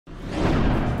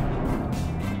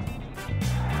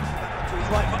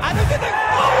And look at the...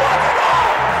 Oh, what a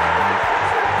goal!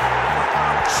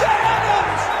 Shea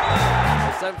Adams!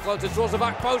 Sent closer towards the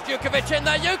back post. Jukovic in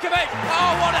there. Jukovic!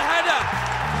 Oh, what a header!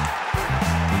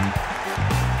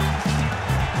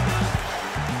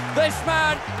 This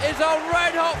man is on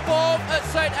red-hot form at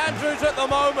St Andrews at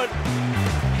the moment.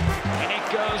 And it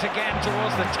goes again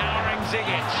towards the towering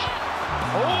Zigic.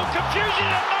 Oh, confusion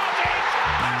at Martins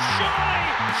has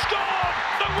surely scored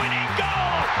the winning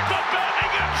goal for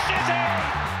Birmingham City.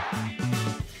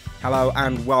 Hello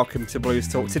and welcome to Blues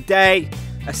Talk. Today,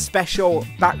 a special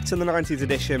Back to the 90s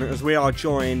edition as we are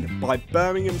joined by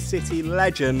Birmingham City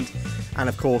legend and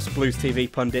of course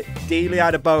BluesTV pundit Dele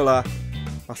Adebola.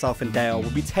 Myself and Dale will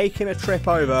be taking a trip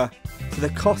over to the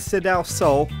Costa del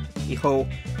Sol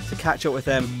to catch up with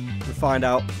him and find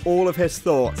out all of his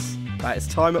thoughts about his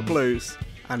time at Blues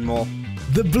and more.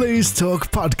 The Blues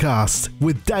Talk podcast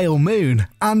with Dale Moon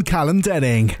and Callum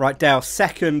Denning. Right, Dale,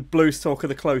 second Blues Talk of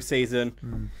the close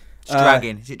season. It's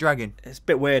dragging. Is it dragging? It's a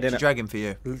bit weird, isn't it? It's dragging for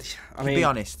you. I mean, be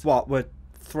honest. What, we're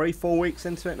 3-4 weeks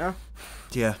into it now?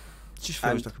 Yeah. It just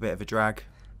feels like a bit of a drag.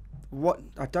 What?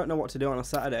 I don't know what to do on a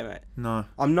Saturday, mate. No.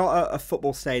 I'm not at a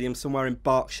football stadium somewhere in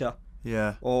Berkshire.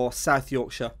 Yeah. Or South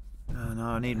Yorkshire. No,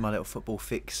 I need my little football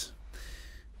fix.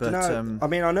 But I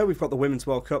mean, I know we've got the Women's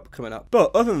World Cup coming up,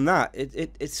 but other than that,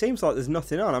 it seems like there's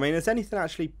nothing on. I mean, has anything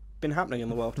actually been happening in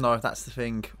the world? No, that's the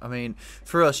thing. I mean,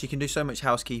 for us, you can do so much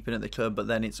housekeeping at the club, but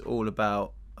then it's all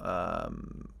about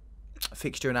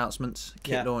fixture announcements,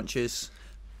 kit launches.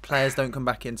 Players don't come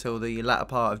back until the latter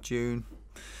part of June.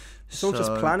 It's all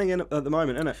just planning at the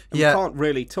moment, isn't it? And yeah. We can't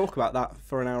really talk about that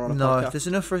for an hour on a podcast. No, there's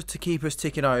enough for us to keep us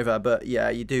ticking over, but yeah,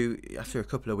 you do, after a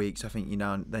couple of weeks, I think you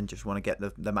now and then just want to get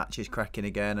the matches cracking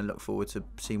again and look forward to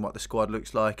seeing what the squad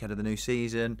looks like ahead of the new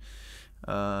season.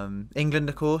 England,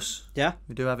 of course. Yeah.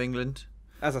 We do have England.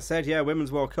 As I said, yeah,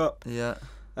 Women's World Cup. Yeah.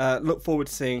 Look forward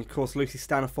to seeing, of course, Lucy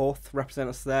Staniforth represent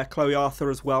us there. Chloe Arthur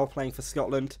as well, playing for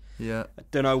Scotland. Yeah. I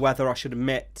don't know whether I should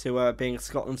admit to being a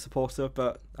Scotland supporter,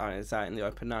 but I mean, it's out in the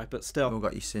open now. But still, we've all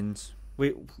got your sins.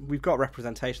 We've got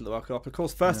representation at the World Cup. Of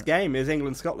course, first game is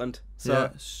England-Scotland. So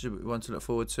should be one to look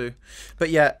forward to. But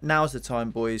yeah, now's the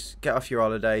time, boys. Get off your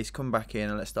holidays, come back in,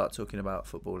 and let's start talking about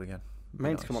football again. I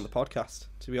mean to come on the podcast,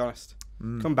 to be honest.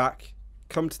 Come back.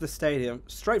 Come to the stadium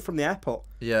straight from the airport.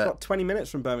 Yeah, it's about 20 minutes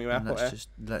from Birmingham Airport.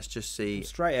 Let's just see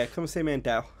straight here. Come see me and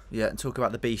Dale. Yeah, and talk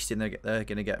about the beasting they're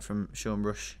going to get from Sean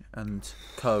Rush and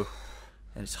co.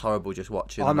 And it's horrible just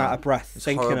watching. I'm out of breath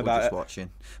thinking about it.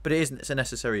 Watching, but it isn't. It's a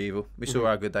necessary evil. We saw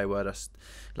how good they were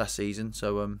last season.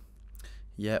 So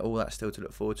yeah, all that's still to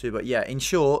look forward to. But yeah, in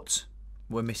short,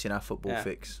 we're missing our football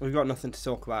fix. We've got nothing to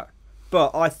talk about.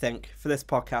 But I think for this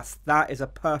podcast, that is a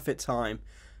perfect time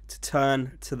to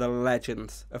turn to the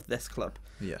legends of this club.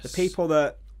 Yes. The people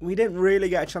that we didn't really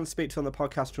get a chance to speak to on the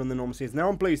podcast during the normal season. They're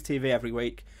on BluesTV every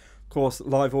week. Of course,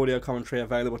 live audio commentary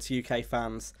available to UK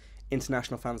fans.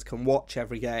 International fans can watch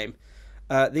every game.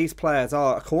 These players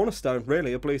are a cornerstone,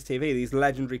 really, of BluesTV. These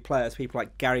legendary players, people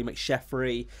like Gary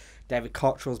McSheffrey, David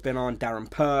Cottrell's been on, Darren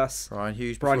Purse, Brian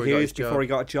Hughes before he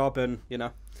got a job, and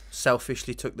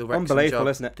selfishly took the Wrexham unbelievable, job.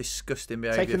 Isn't it? Disgusting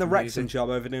behaviour. Taking the Wrexham job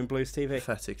over doing BluesTV.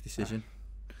 Pathetic decision.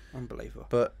 Unbelievable.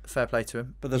 But fair play to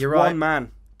him. But there's one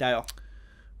man, Dale.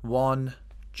 One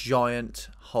giant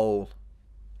hole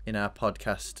in our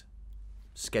podcast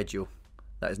schedule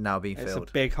that is now being filled.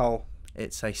 It's a big hole.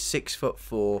 It's a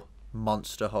 6'4"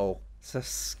 monster hole. It's a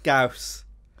scouse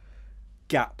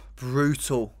gap.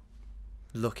 Brutal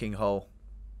looking hole.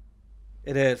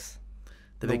 It is.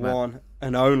 The big man. One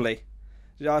and only.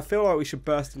 I feel like we should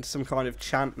burst into some kind of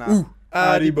chant now. Ooh,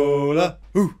 Adebola.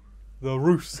 Ooh. The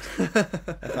Roost.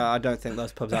 I don't think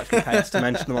those pubs actually pay us to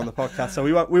mention them on the podcast, so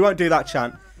we won't do that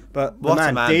chant. But the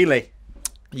man, Dele.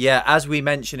 Yeah, as we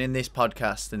mentioned in this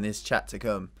podcast and this chat to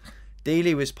come,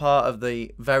 Dele was part of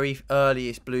the very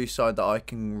earliest Blues side that I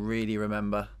can really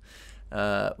remember,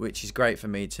 which is great for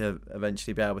me to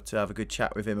eventually be able to have a good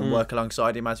chat with him and work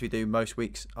alongside him as we do most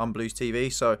weeks on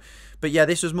BluesTV. So, but yeah,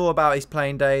 this was more about his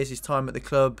playing days, his time at the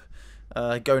club.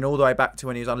 Going all the way back to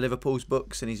when he was on Liverpool's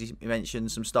books, and he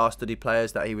mentioned some star-studded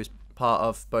players that he was part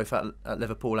of both at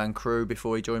Liverpool and Crewe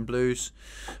before he joined Blues.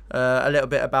 A little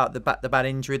bit about the bad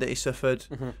injury that he suffered,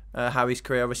 how his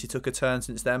career obviously took a turn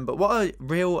since then. But what a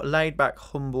real laid-back,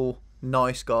 humble,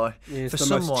 nice guy. He's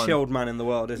the most chilled man in the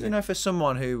world, isn't he? You know, for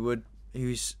someone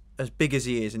who's as big as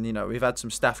he is, and we've had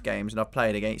some staff games, and I've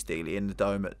played against Dele in the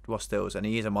Dome at Wastills, and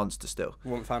he is a monster still.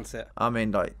 Wouldn't fancy it. I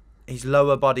mean, his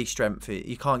lower body strength,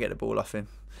 you can't get the ball off him.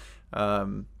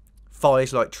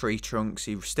 thighs like tree trunks.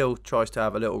 He still tries to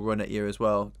have a little run at you as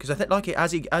well. Because I think, like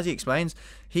as he explains,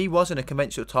 he wasn't a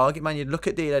conventional target man. You'd look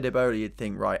at Dele Adebola, you'd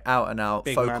think, right, out and out,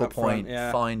 big focal point,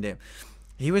 front, find him.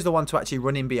 He was the one to actually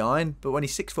run in behind, but when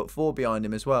he's 6'4" behind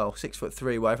him as well,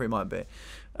 6'3", whatever he might be,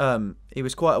 he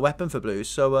was quite a weapon for Blues.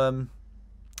 So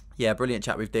yeah, brilliant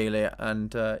chat with Dele,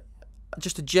 and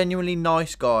just a genuinely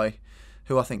nice guy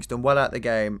who I think's done well at the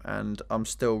game, and I'm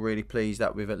still really pleased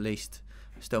that we've at least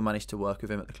still managed to work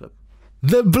with him at the club.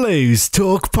 The Blues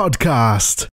Talk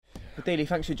Podcast. Well, Dele,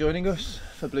 thanks for joining us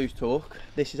for Blues Talk.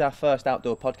 This is our first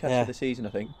outdoor podcast of the season, I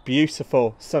think.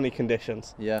 Beautiful sunny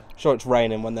conditions. Yeah. Sure, it's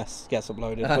raining when this gets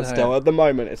uploaded, but still, at the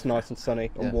moment, it's nice and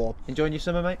sunny and warm. Enjoying your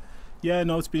summer, mate? Yeah,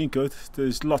 no, it's been good.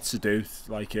 There's lots to do,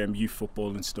 like youth football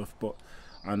and stuff, but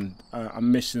I'm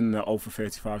missing the over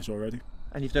 35s already.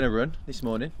 And you've done a run this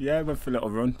morning? Yeah, I went for a little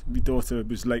run. My daughter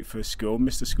was late for school,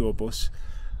 missed the school bus.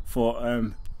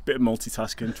 Thought bit of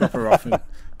multitasking, drop her off and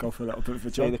go for a little bit of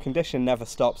a jog. The condition never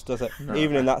stops, does it? No.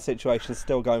 Even in that situation,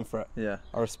 still going for it. Yeah,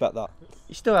 I respect that.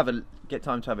 You still get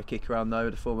time to have a kick around though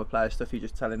with the former player stuff. You're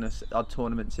just telling us odd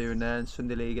tournaments here and there, and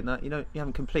Sunday League and that. You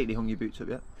haven't completely hung your boots up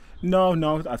yet. No,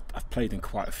 I've played in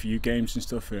quite a few games and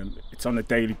stuff. It's on a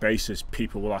daily basis.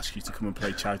 People will ask you to come and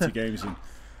play charity games,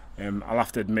 and I'll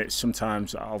have to admit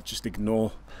sometimes I'll just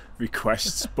ignore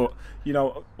requests. But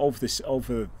over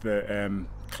the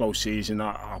close season,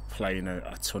 I'll play in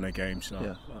a ton of games.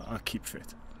 So I'll keep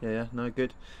fit. Yeah, no,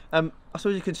 good. I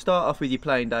suppose you can start off with your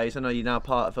playing days. I know you're now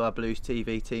part of our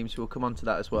BluesTV team, so we'll come on to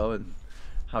that as well and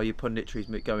how your punditry's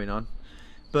going on.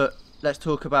 But let's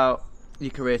talk about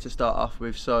your career to start off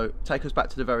with. So take us back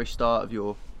to the very start of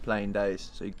your playing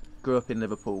days. So you grew up in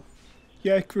Liverpool.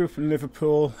 Yeah, I grew up in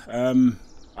Liverpool.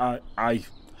 I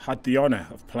had the honour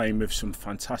of playing with some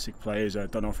fantastic players. I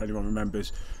don't know if anyone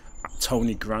remembers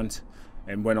Tony Grant,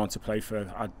 and went on to play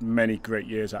had many great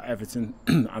years at Everton,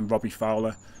 and Robbie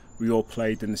Fowler. We all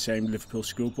played in the same Liverpool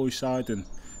schoolboy side, and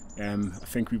I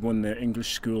think we won the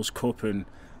English Schools Cup and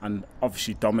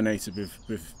obviously dominated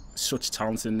with such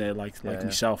talent in there, like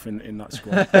myself in that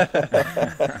squad.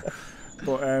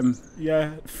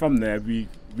 But from there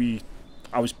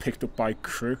I was picked up by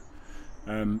Crewe.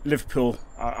 Liverpool,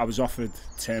 I was offered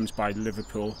terms by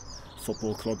Liverpool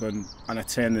Football Club, and I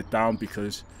turned it down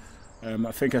because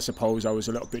I suppose I was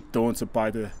a little bit daunted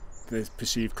by the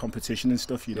perceived competition and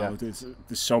stuff. There's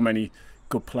so many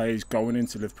good players going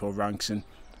into Liverpool ranks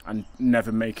and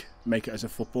never make it as a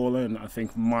footballer, and I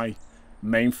think my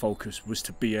main focus was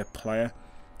to be a player,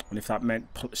 and if that meant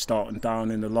starting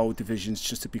down in the lower divisions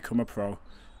just to become a pro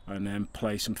and then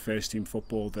play some first team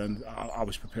football, then I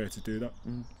was prepared to do that.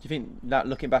 Do you think that,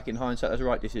 looking back in hindsight, that was the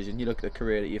right decision? You look at the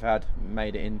career that you've had,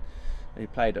 made it in, you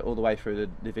played it all the way through the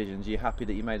divisions. Are you happy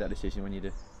that you made that decision when you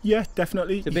did? Yeah,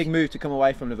 definitely. It's a big move to come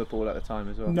away from Liverpool at the time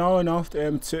as well. No, and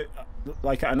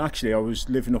actually I was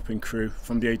living up in Crewe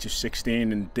from the age of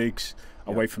 16 in digs,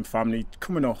 away from family,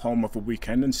 coming home of a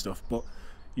weekend and stuff, but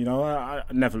I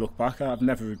never look back. I've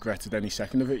never regretted any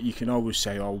second of it. You can always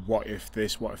say, oh, what if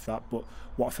this, what if that, but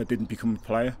what if I didn't become a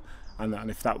player, and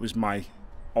if that was my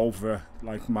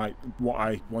what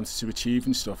I wanted to achieve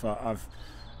and stuff, I've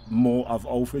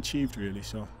overachieved really.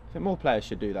 So I think more players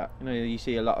should do that. You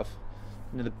see a lot of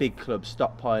the big clubs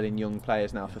stockpiling young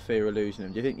players now for fear of losing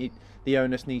them. Do you think the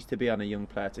onus needs to be on a young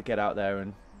player to get out there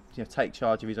and take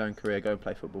charge of his own career, go and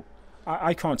play football?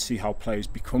 I can't see how players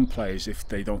become players if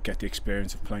they don't get the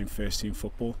experience of playing first team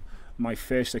football. My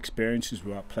first experiences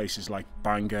were at places like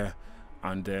Bangor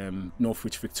and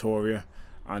Northwich Victoria,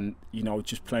 and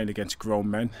just playing against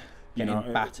grown men.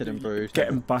 Getting battered and bruised.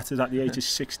 Getting battered at the age of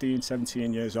 16,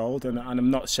 17 years old, and I'm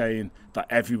not saying that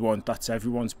that's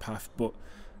everyone's path, but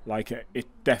it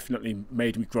definitely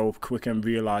made me grow up quick and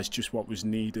realise just what was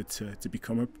needed to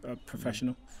become a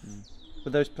professional.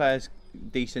 Were those players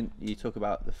decent? You talk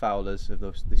about the Fowlers of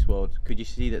this world. Could you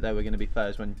see that they were going to be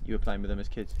players when you were playing with them as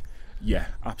kids? Yeah,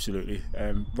 absolutely.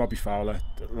 Robbie Fowler,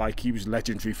 he was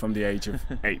legendary from the age of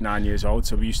 8-9 years old.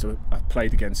 So I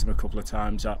played against him a couple of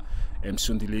times at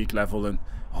Sunday League level, and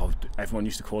everyone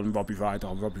used to call him Robbie Ryder.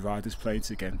 Oh, Robbie Ryder's playing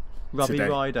again. Robbie today.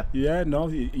 Ryder. Yeah, no,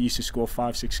 he used to score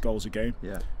 5-6 goals a game.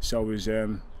 Yeah. So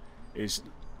his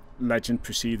legend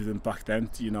preceded him back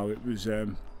then. It was.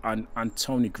 And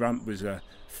Tony Grant was a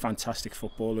fantastic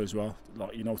footballer as well.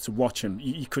 To watch him,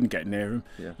 you couldn't get near him.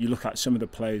 Yeah. You look at some of the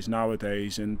players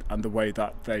nowadays and the way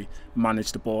that they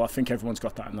manage the ball. I think everyone's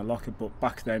got that in the locker, but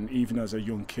back then, even as a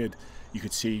young kid, you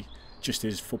could see just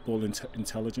his football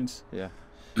intelligence. Yeah.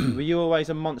 Were you always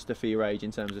a monster for your age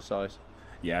in terms of size?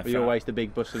 Yeah. Were you always the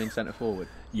big bustling centre forward?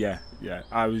 Yeah.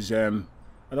 I was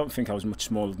I don't think I was much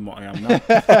smaller than what I am now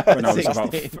when I was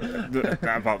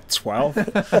about 12.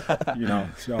 You know,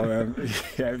 so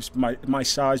yeah, it was my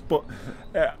size. But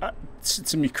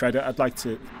to my credit, I'd like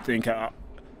to think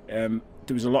there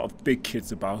was a lot of big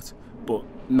kids about, but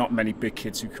not many big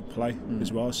kids who could play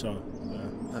as well. So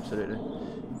absolutely.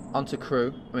 Onto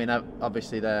Crewe. I mean,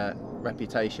 obviously their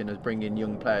reputation as bringing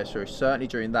young players through, certainly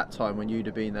during that time when you'd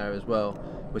have been there as well,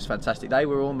 was fantastic. They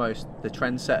were almost the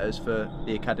trendsetters for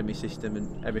the academy system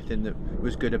and everything that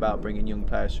was good about bringing young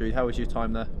players through. How was your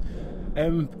time there?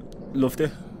 Loved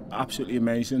it. Absolutely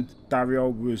amazing. Dario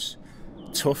was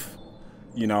tough.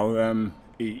 You know,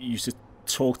 he used to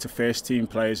talk to first team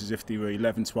players as if they were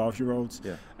 11, 12-year-olds.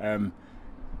 Yeah.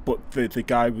 But the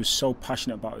guy was so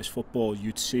passionate about his football.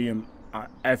 You'd see him at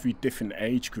every different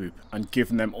age group and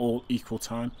giving them all equal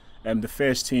time. The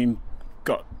first team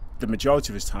got the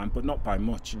majority of his time, but not by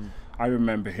much. I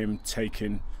remember him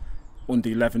taking under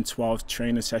 11, 12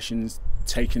 trainer sessions,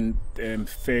 taking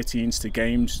 13s to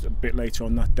games a bit later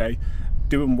on that day,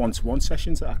 doing one-to-one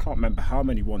sessions. I can't remember how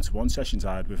many one-to-one sessions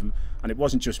I had with him, and it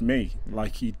wasn't just me.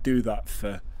 Like, he'd do that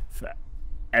for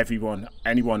everyone,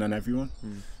 anyone and everyone.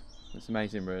 That's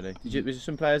amazing, really. Was there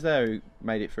some players there who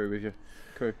made it through with your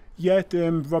crew? Yeah,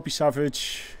 Robbie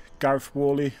Savage, Gareth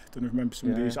Worley, I don't know if you remember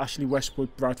some of these, Ashley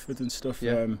Westwood, Bradford and stuff.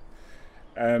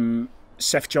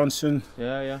 Seth Johnson,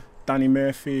 Danny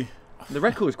Murphy. The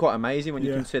record is quite amazing when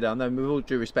you consider. I know, with all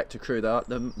due respect to Crewe,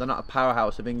 they're not a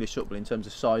powerhouse of English football in terms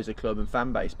of size of club and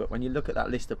fan base, but when you look at that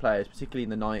list of players, particularly in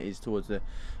the 90s towards the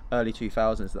early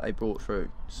 2000s that they brought through,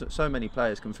 so many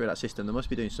players come through that system. They must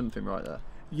be doing something right there.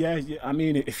 Yeah, I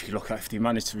mean, if you look at, if they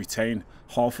managed to retain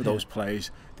half of those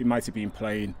players, they might have been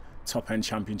playing top-end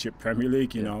Championship Premier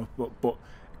League, you know. But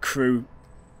Crewe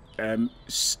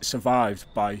survived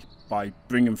by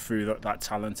bringing through that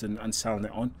talent and selling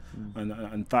it on,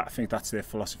 and that, I think that's their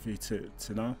philosophy to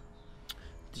now.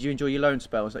 Did you enjoy your loan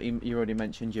spells? Like you already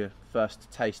mentioned, your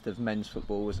first taste of men's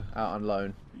football was out on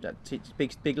loan.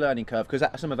 Big learning curve, because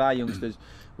some of our youngsters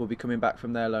will be coming back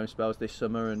from their loan spells this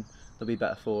summer and they'll be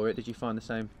better for it. Did you find the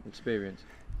same experience?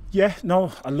 Yeah,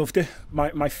 no, I loved it.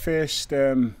 My first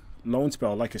loan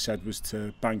spell, like I said, was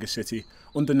to Bangor City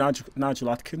under Nigel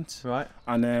Atkins. Right.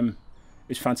 And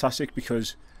it's fantastic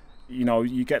because, you know,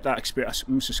 you get that experience.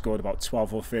 I must have scored about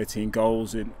 12 or 13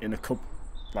 goals in a couple,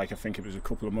 like I think it was a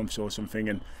couple of months or something,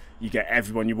 and you get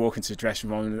everyone, you walk into the dressing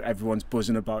room and everyone's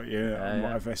buzzing about you and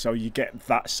whatever, so you get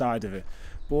that side of it.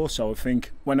 But also I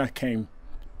think when I came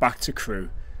back to Crewe,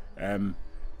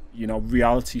 you know,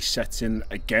 reality sets in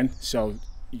again, so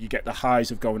you get the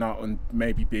highs of going out and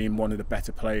maybe being one of the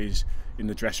better players in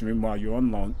the dressing room while you're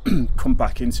on loan, come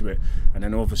back into it, and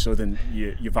then all of a sudden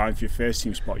you're vying for your first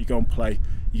team spot. You go and play.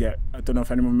 You get, I don't know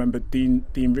if anyone remember Dean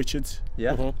Richards.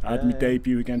 Yeah. I had my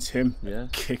debut against him. Yeah.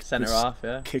 Kicked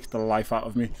the life out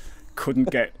of me. Couldn't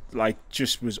get, like,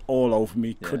 just was all over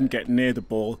me. Couldn't get near the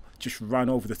ball. Just ran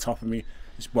over the top of me.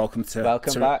 Just welcome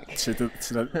back to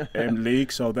the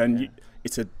league. So then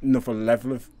it's another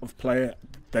level of player.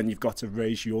 Then you've got to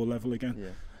raise your level again. Yeah.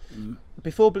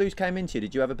 Before Blues came into you,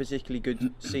 did you have a particularly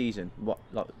good season?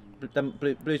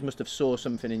 Blues must have saw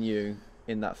something in you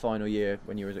in that final year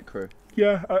when you were at Crewe.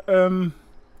 Yeah,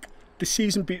 the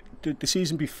season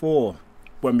before,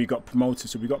 when we got promoted,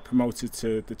 so we got promoted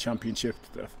to the Championship.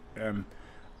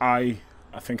 I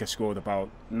think I scored about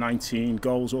 19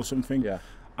 goals or something. Yeah.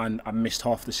 And I missed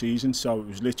half the season, so it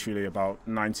was literally about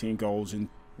 19 goals in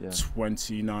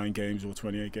 29 games or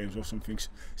 28 games or something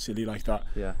silly like that.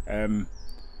 Yeah.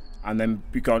 And then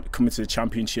we got coming to the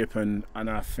Championship, and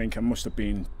I think I must have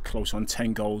been close on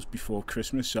 10 goals before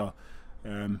Christmas. So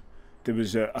there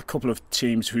was a couple of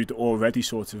teams who'd already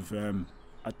sort of.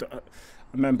 I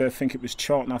remember, I think it was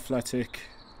Charlton Athletic.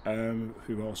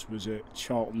 Who else was it?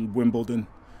 Charlton, Wimbledon,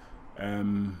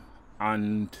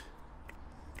 and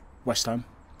West Ham.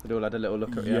 They all had a little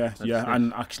look at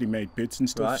and actually made bids and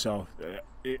stuff. Right. So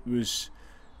it was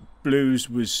Blues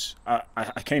was.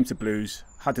 I came to Blues,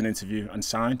 had an interview, and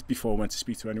signed before I went to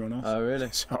speak to anyone else. Oh, really?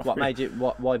 So, what made you?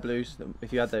 Why Blues?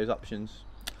 If you had those options,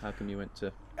 how come you went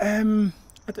to?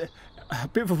 A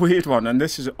bit of a weird one, and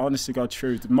this is honest to God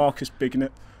true. Marcus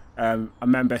Bignett. I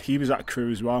remember he was at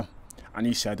Crewe as well, and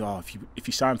he said, "Oh, if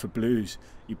you sign for Blues,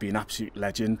 you'd be an absolute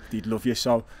legend. They'd love you."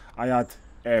 So I had.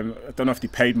 I don't know if they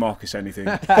paid Marcus anything,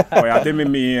 but I had him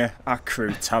in my ear at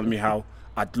Crewe telling me how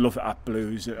I'd love it at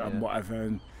Blues and whatever.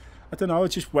 And I don't know, I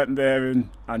just went there and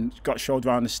got showed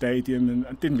around the stadium, and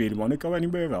I didn't really want to go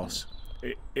anywhere else.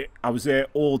 I was there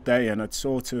all day, and I'd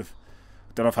sort of,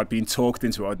 I don't know if I'd been talked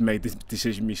into it, I'd made the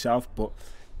decision myself, but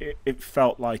it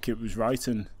felt like it was right,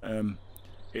 and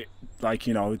it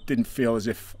didn't feel as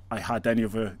if I had any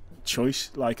other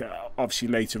choice. Like obviously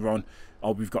later on,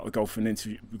 oh, we've got to go for an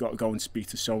interview, we've got to go and speak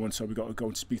to so and so, we've got to go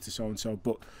and speak to so and so.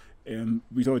 But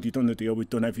we'd already done the deal, we'd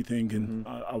done everything, and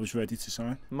I was ready to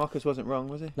sign. Marcus wasn't wrong,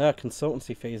 was he? No,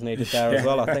 consultancy fees needed there as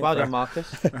well, I think. Well done,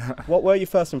 Marcus. What were your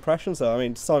first impressions though? I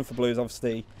mean, sign for Blues,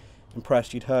 obviously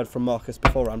impressed. You'd heard from Marcus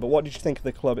beforehand, but what did you think of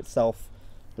the club itself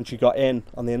once you got in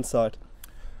on the inside?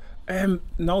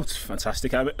 No, it's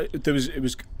fantastic. It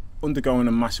was undergoing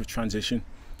a massive transition.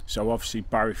 So obviously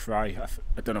Barry Fry,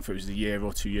 I don't know if it was the year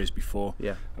or 2 years before.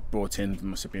 Yeah. I brought in, there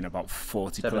must have been about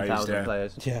 40 players 7,000 there.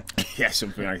 players. Yeah. Yeah,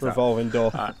 something like that. Revolving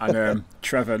door. And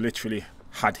Trevor literally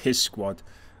had his squad,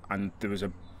 and there was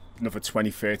another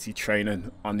 20-30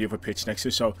 training on the other pitch next to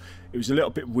us. So it was a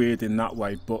little bit weird in that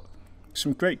way, but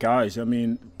some great guys. I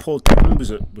mean, Paul Devlin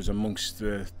was amongst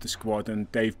the squad, and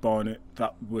Dave Barnett,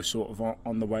 that were sort of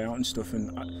on the way out and stuff.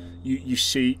 And you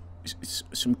see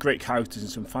some great characters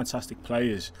and some fantastic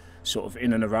players sort of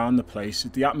in and around the place.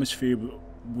 The atmosphere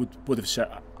would have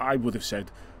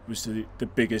said was the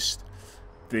biggest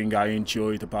thing I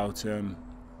enjoyed about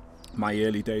my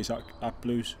early days at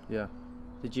Blues. Yeah.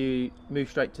 Did you move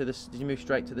straight to the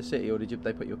city, or did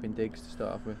they put you up in digs to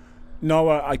start off with? No,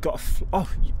 I got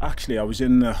actually I was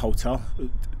in the hotel.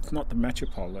 It's not the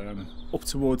Metropole, up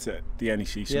towards the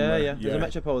NEC somewhere. Yeah. There's a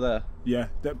Metropole there. Yeah,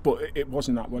 but it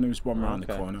wasn't that one. It was one round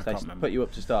the corner. I can't remember. Put you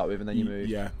up to start with, and then you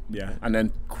moved. Yeah. And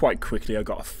then quite quickly I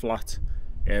got a flat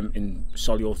in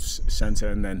Solihull Centre,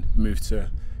 and then moved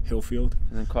to Hillfield.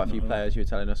 And then quite a few players you were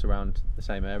telling us around the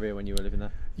same area when you were living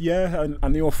there. Yeah,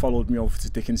 and they all followed me over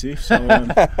to Dickens Heath. So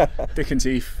Dickens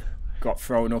Heath got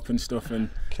thrown up and stuff, and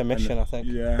Commission, I think.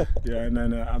 Yeah, and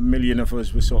then a million of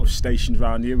us were sort of stationed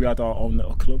around here. We had our own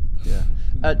little club.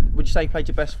 Yeah. Would you say you played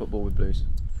your best football with Blues?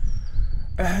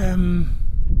 You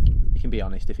can be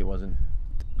honest if it wasn't.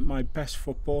 My best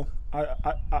football,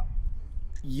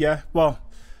 yeah, well,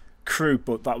 Crew,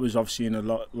 but that was obviously in a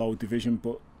low division.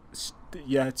 But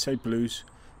yeah, I'd say Blues,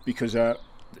 because it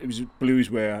was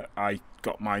Blues where I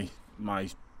got my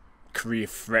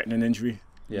career-threatening injury.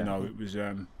 Yeah. You know, it was.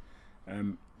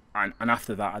 And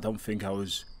after that, I don't think I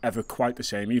was ever quite the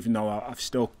same, even though I've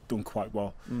still done quite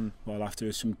well. Well,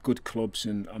 after some good clubs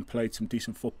and played some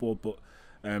decent football, but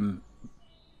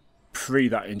pre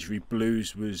that injury,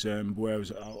 Blues was where I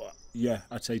was.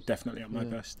 I'd say definitely at my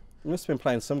best. You must have been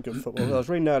playing some good football. I was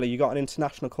reading earlier you got an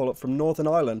international call up from Northern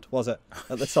Ireland, was it,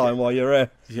 at the time while you were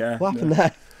here? Yeah. What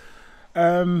happened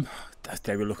there?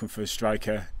 They were looking for a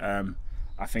striker.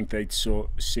 I think they'd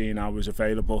seen I was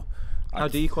available. How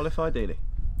do you qualify, Dele?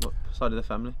 What side of the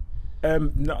family?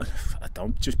 No, I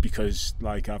don't. Just because,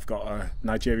 like, I've got a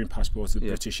Nigerian passport,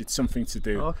 British. It's something to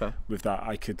do with that.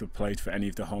 I could have played for any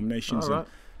of the home nations. Right.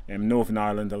 Northern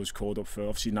Ireland, I was called up for.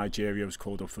 Obviously, Nigeria, I was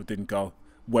called up for. Didn't go.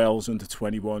 Wales under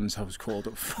 21s, I was called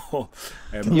up for.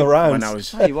 When I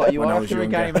was hey, what, you when are I was after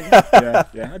younger. a game?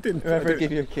 Yeah. I didn't. Whoever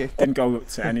give you a kick. Didn't go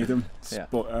to any of them. Yeah.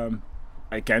 But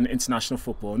again, international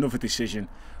football, another decision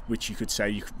which you could say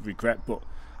you could regret, but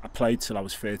I played till I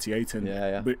was 38,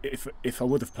 and but if I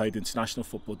would have played international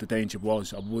football, the danger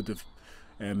was I would have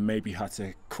maybe had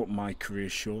to cut my career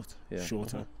shorter.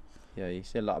 Yeah, you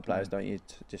see a lot of players, don't you,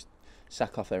 just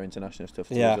sack off their international stuff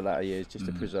towards the latter years just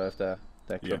to preserve their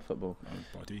club football.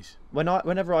 Bodies.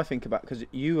 Whenever I think about, because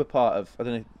you were part of, I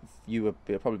don't know if you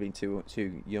were probably being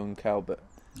too young, Cal, but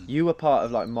you were part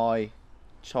of like my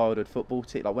childhood football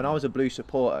team. Like when I was a Blues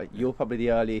supporter, you're probably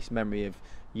the earliest memory of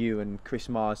you and Chris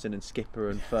Marsden and Skipper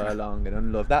and Furlong and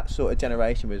Unlove. That sort of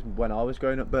generation was when I was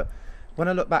growing up. But when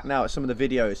I look back now at some of the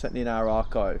videos, certainly in our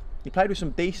archive, you played with some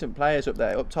decent players up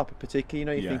there, up top in particular. You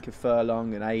know, you think of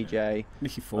Furlong and AJ,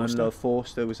 Nicky Forster. Unlove.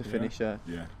 Forster was a finisher.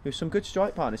 Yeah. There was some good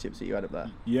strike partnerships that you had up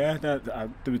there. Yeah,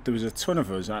 there was a ton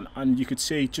of us, and you could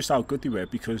see just how good they were,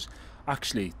 because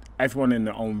actually everyone in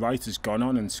their own right has gone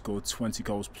on and scored 20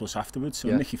 goals plus afterwards.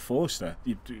 So Nicky Forster,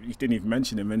 you didn't even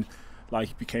mention him, and like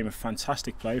he became a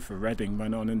fantastic player for Reading,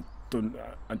 went on and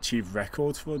achieved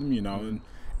records for them, you know. And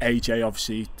AJ,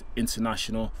 obviously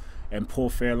international, and Paul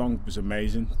Furlong was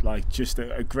amazing, like just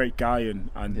a great guy, and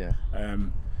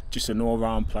just an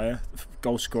all-round player,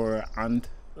 goal scorer, and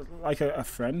like a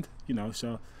friend, you know.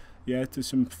 So yeah, there's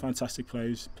some fantastic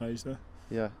players there.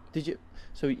 Yeah. Did you?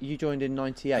 So you joined in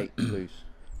 '98 Blues.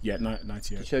 Yeah,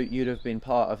 98. So you'd have been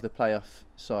part of the playoff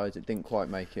side that didn't quite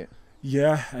make it.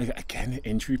 Yeah, again,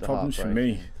 injury problems for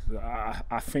me.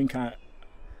 I think I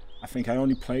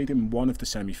only played in one of the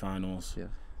semi-finals,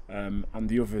 and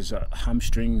the others are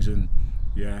hamstrings, and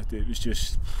it was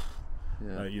just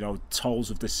you know, tolls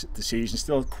of the season.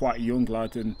 Still quite a young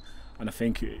lad, and I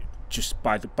think just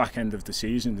by the back end of the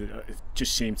season, it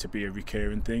just seemed to be a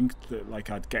recurring thing that, like,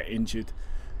 I'd get injured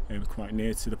quite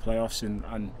near to the playoffs,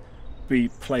 and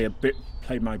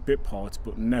played my bit part,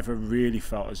 but never really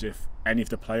felt as if any of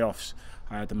the playoffs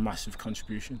I had a massive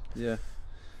contribution. Yeah.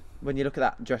 When you look at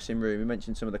that dressing room, you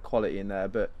mentioned some of the quality in there,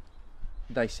 but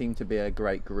they seem to be a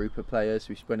great group of players.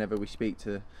 Whenever we speak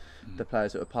to the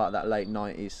players that were part of that late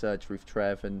 90s surge with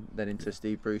Trev and then into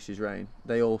Steve Bruce's reign,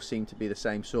 they all seem to be the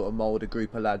same sort of mould, a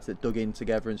group of lads that dug in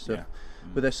together and stuff.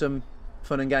 Were there some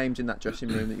fun and games in that dressing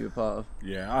room that you were part of?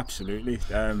 Yeah, absolutely.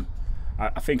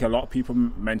 I think a lot of people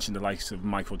mention the likes of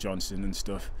Michael Johnson and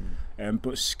stuff,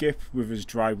 but Skip with his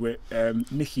dry wit,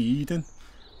 Nicky Eden,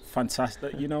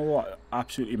 fantastic. You know what?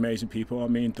 Absolutely amazing people. I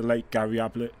mean, the late Gary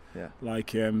Ablett,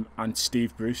 and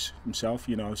Steve Bruce himself.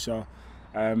 You know, so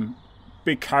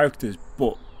big characters,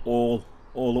 but all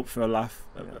up for a laugh.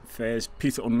 Fairs,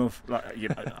 Peter Unlove.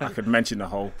 I could mention the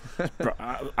whole.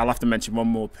 I'll have to mention one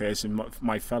more person.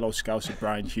 My fellow Scouser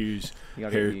Brian Hughes,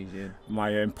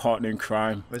 my partner in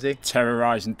crime. Was he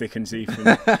terrorising Dickens Heath?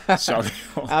 So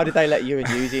how did they let you and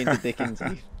Hughes into Dickens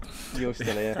Heath? You're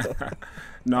still here.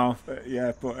 No,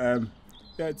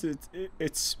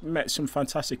 it's met some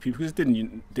fantastic people, because I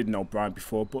didn't know Brian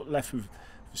before, but left with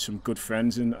some good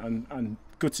friends, and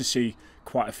good to see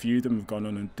quite a few of them have gone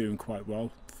on and doing quite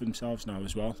well for themselves now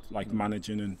as well, like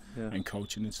managing and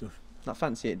coaching and stuff. Not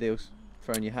fancy it, Deals,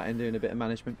 throwing your hat in, doing a bit of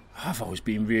management? I've always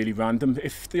been really random.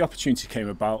 If the opportunity came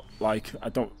about, I'd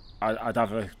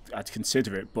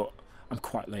consider it, but I'm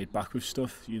quite laid back with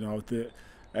stuff. You know,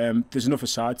 there's another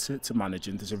side to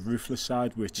managing. There's a ruthless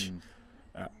side, which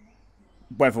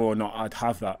whether or not I'd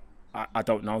have that, I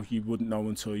don't know. You wouldn't know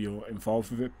until you're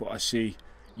involved with it. But I see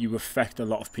you affect a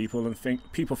lot of people, and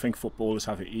people think footballers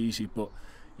have it easy, but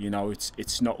you know,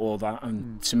 it's not all that.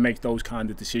 And to make those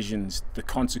kind of decisions, the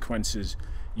consequences,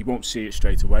 you won't see it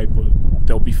straight away, but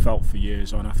they'll be felt for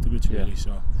years on afterwards. Really,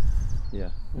 so.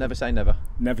 Yeah, never say never.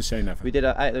 Never say never. We did.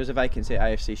 There was a vacancy at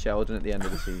AFC Sheldon at the end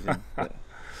of the season.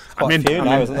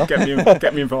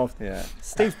 Get me involved. Yeah.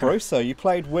 Steve Bruce, though, you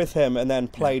played with him and then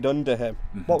played under him.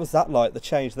 What was that like, the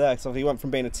change there? So he went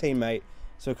from being a teammate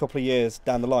to a couple of years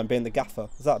down the line being the gaffer.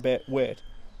 Was that a bit weird?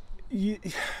 Yeah,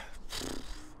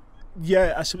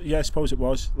 I suppose it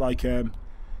was. Like,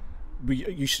 we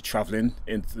used to travel in.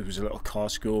 There was a little car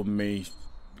school. Me,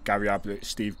 Gary Ablett,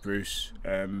 Steve Bruce,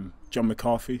 John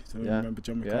McCarthy. I remember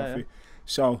John McCarthy. Yeah.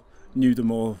 So knew them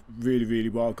all really, really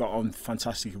well. Got on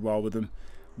fantastically well with them.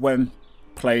 When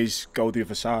players go the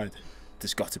other side,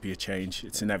 there's got to be a change.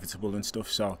 It's inevitable and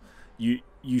stuff. So you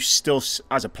still,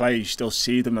 as a player, you still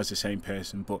see them as the same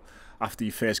person, but after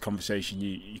your first conversation,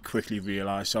 you quickly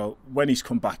realise. So when he's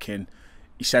come back in,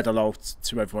 he said hello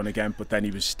to everyone again, but then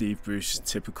he was Steve Bruce,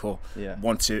 typical,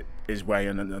 wanted his way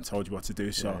and told you what to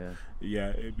do. So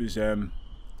it was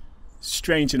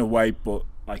strange in a way, but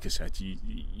like I said,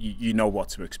 you know what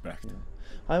to expect. Yeah.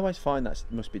 I always find that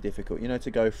must be difficult, you know,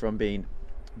 to go from being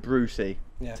Brucey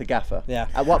to gaffer. Yeah.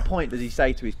 At what point does he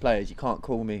say to his players, "You can't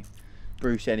call me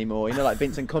Bruce anymore"? You know, like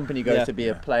Vincent Kompany goes to be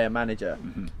a player manager.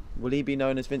 Will he be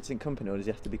known as Vincent Kompany, or does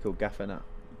he have to be called gaffer now?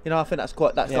 You know, I think that's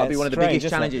got to be one of the biggest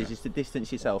challenges, is to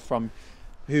distance yourself from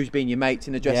who's been your mates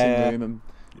in the dressing room and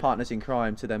partners in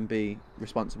crime, to then be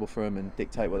responsible for them and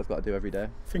dictate what they've got to do every day.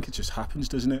 I think it just happens,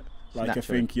 doesn't it? Like,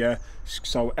 naturally. I think,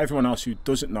 so everyone else who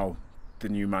doesn't know the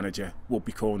new manager will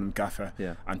be calling him gaffer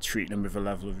and treating him with a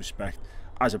level of respect.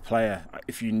 As a player,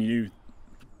 if you knew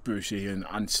Brucey and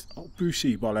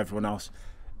Brucey while everyone else,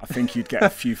 I think you'd get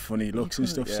a few funny looks and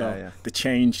stuff. The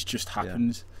change just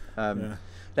happens.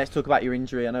 Let's talk about your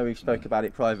injury. I know we've spoke about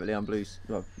it privately on Blues,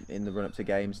 in the run-up to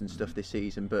games and stuff this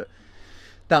season, but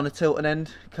down the Tilton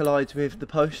end, collides with the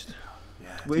post.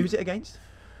 Who was it against?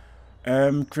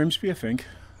 Grimsby, I think.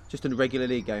 Just a regular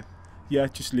league game? Yeah,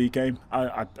 just league game.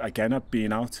 I'd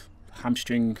been out.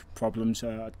 Hamstring problems.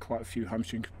 I had quite a few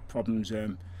hamstring problems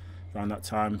around that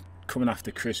time, coming after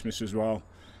Christmas as well.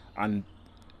 And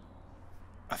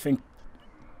I think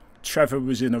Trevor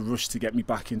was in a rush to get me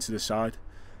back into the side,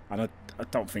 and I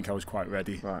don't think I was quite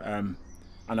ready. Right.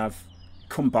 And I've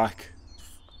come back.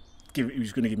 He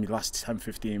was going to give me the last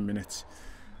 10-15 minutes,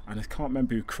 and I can't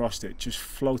remember who crossed it. Just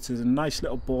floated a nice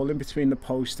little ball in between the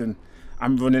post, and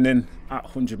I'm running in at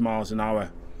 100 miles an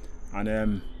hour,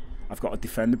 and I've got a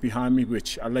defender behind me,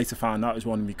 which I later found out is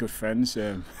one of my good friends,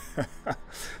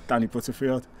 Danny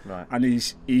Butterfield. Right. And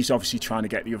he's obviously trying to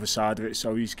get the other side of it,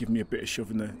 so he's giving me a bit of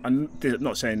shoving there. I'm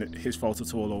not saying that his fault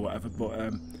at all or whatever,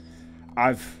 but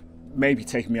I've maybe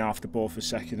taken me off the ball for a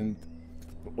second and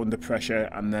under pressure,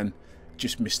 and then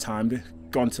just mistimed it,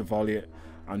 gone to volley it,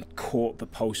 and caught the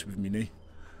post with my knee.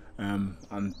 And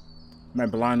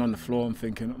remember lying on the floor and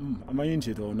thinking, am I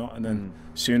injured or not? And then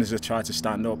as soon as I tried to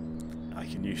stand up, I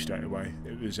knew straight away.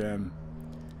 It was at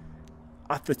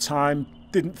the time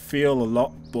didn't feel a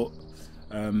lot, but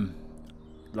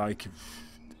like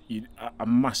a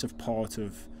massive part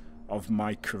of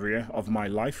my career, of my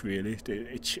life, really.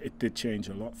 It did change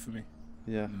a lot for me.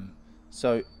 Yeah.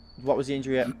 So, what was the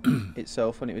injury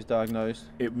itself when it was diagnosed?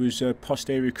 It was a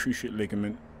posterior cruciate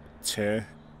ligament tear,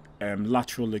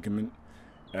 lateral ligament.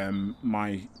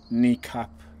 My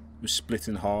kneecap was split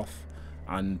in half,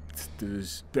 and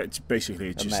there's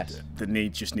basically the knee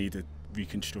just needed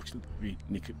reconstructing.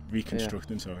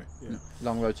 Sorry. Yeah.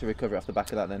 Long road to recovery off the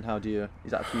back of that. Then, how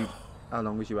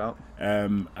long was you out?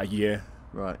 A year.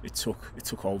 Right. It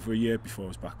took over a year before I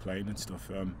was back playing and stuff.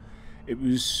 It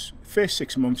was first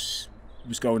 6 months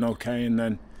was going okay, and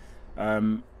then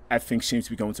everything seemed to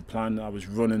be going to plan. I was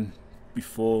running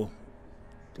before,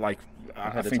 like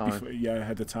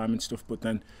ahead of time and stuff. But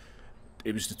then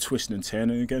it was the twisting and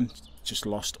turning again. Just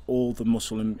lost all the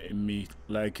muscle in my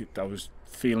leg. I was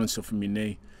feeling stuff in my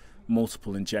knee.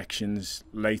 Multiple injections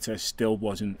later, still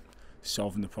wasn't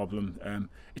solving the problem.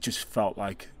 It just felt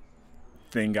like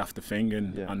thing after thing,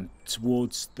 and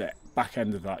towards the back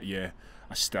end of that year,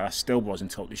 I still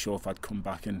wasn't totally sure if I'd come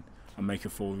back and make a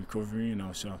full recovery, you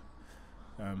know. So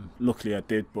luckily I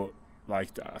did, but like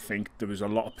I think there was a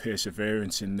lot of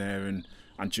perseverance in there, and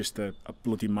just a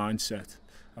bloody mindset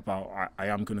about I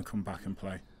am going to come back and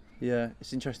play. Yeah,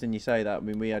 it's interesting you say that. I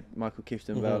mean, we had Michael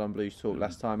Kifton-Veld on Blues Talk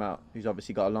last time out, who's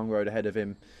obviously got a long road ahead of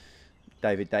him.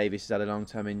 David Davis has had a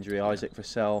long-term injury. Isaac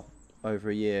Vassell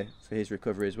over a year for his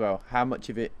recovery as well. How much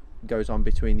of it goes on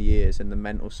between the years and the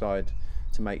mental side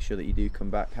to make sure that you do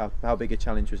come back? How big a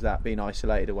challenge was that, being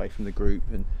isolated away from the group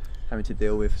and having to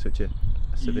deal with such a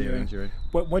severe injury?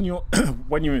 Well, when you're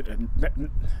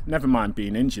never mind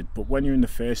being injured, but when you're in the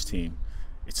first team,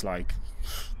 it's like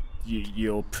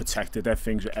you're protected.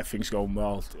 Everything's going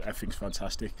well. Everything's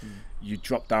fantastic. You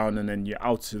drop down and then you're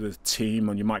out to the team,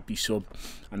 and you might be sub,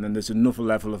 and then there's another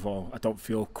level of I don't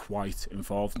feel quite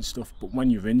involved and stuff. But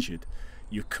when you're injured,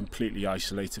 you're completely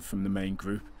isolated from the main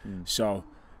group. So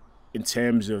in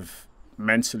terms of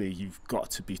mentally, you've got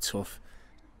to be tough.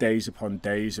 Days upon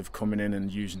days of coming in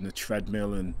and using the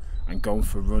treadmill and going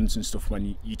for runs and stuff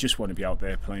when you just want to be out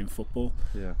there playing football.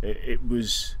 Yeah. It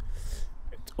was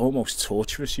almost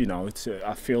torturous, you know.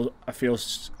 I feel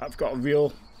I've got a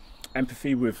real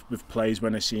empathy with players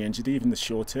when I see injured, even the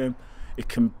short term. It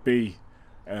can be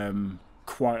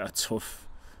quite a tough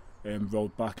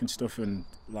road back and stuff, and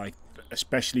like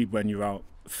especially when you're out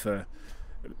for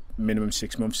minimum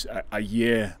 6 months, a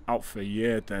year out for a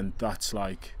year, then that's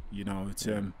like, you know, it's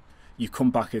you come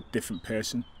back a different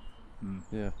person.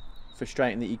 Yeah,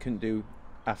 frustrating that you couldn't do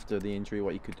after the injury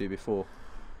what you could do before.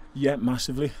 Yeah,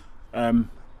 massively.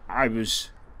 I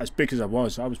was, as big as I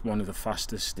was one of the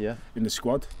fastest in the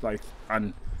squad. Like,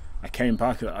 and I came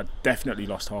back, I definitely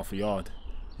lost half a yard,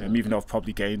 even though I've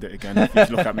probably gained it again if you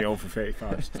look at me over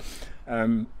 35s.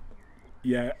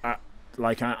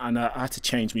 I had to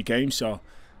change my game, so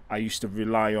I used to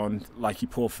rely on, like,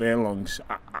 your poor furlongs.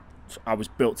 I was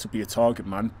built to be a target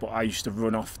man, but I used to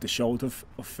run off the shoulder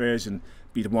of Fairs and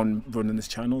be the one running the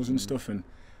channels and stuff, and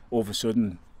all of a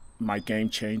sudden my game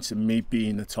changed to me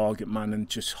being a target man and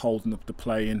just holding up the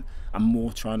play and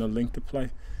more trying to link the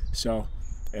play. So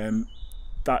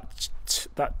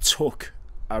that took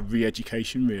a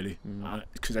re-education, really,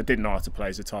 because I didn't know how to play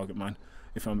as a target man,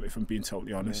 if I'm being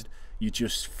totally honest. You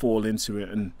just fall into it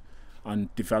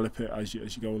and develop it as you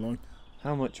go along.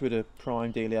 How much would a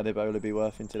prime Dele Adebola be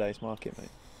worth in today's market, mate?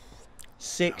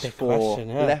 6'4",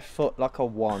 left foot like a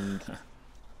wand,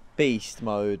 beast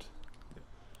mode.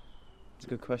 It's a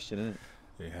good question, isn't it?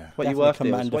 Yeah. What you worth,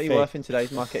 deals? What you worth in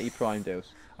today's market? Your prime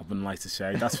deals? I wouldn't like to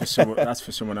say. That's for someone. That's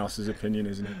for someone else's opinion,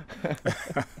 isn't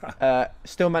it?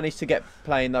 Still managed to get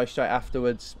playing though straight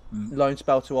afterwards. Loan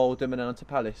spell to Oldham and then on to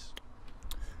Palace.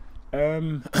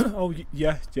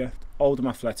 Yeah. Oldham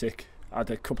Athletic. I had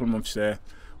a couple of months there.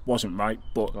 Wasn't right,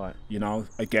 but you know,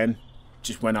 again,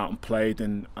 just went out and played,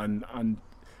 and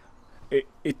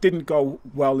it didn't go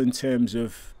well in terms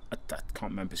of, I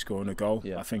can't remember scoring a goal.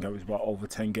 I think I was about over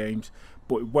 10 games,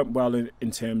 but it went well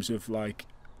in terms of, like,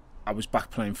 I was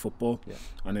back playing football,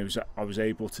 and I was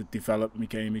able to develop my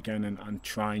game again and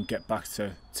try and get back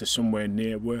to somewhere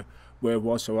near where it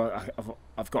was. So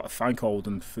I've got to thank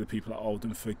Oldham, for the people at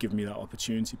Oldham, for giving me that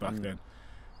opportunity back then.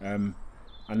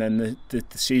 And then the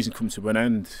season come to an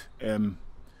end.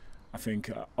 I think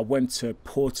I went to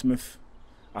Portsmouth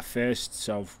at first,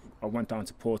 so I went down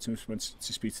to Portsmouth, went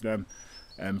to speak to them.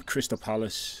 Crystal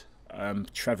Palace,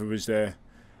 Trevor was there,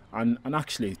 and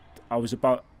actually I was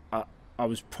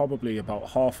probably about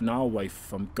half an hour away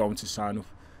from going to sign up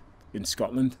in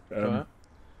Scotland.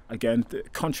 Again, the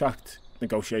contract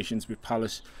negotiations with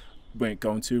Palace weren't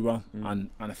going too well, and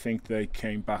I think they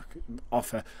came back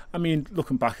offer. I mean,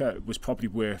 looking back at it, was probably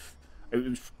worth.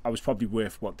 I was probably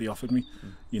worth what they offered me.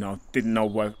 You know, didn't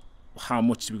know how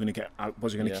much we were going to get.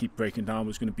 Was I going to keep breaking down?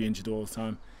 Was going to be injured all the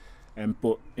time?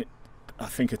 But I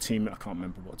think a team, I can't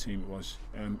remember what team it was,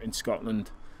 in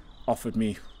Scotland, offered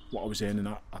me what I was earning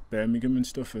at Birmingham and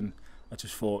stuff, and I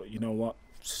just thought, you know what,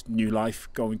 it's new life,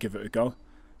 go and give it a go.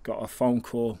 Got a phone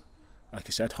call, like I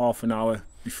said, half an hour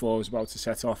before I was about to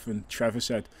set off, and Trevor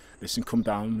said, listen, come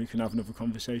down, we can have another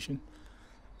conversation.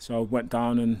 So I went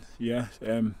down and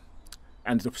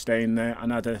ended up staying there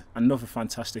and had another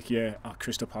fantastic year at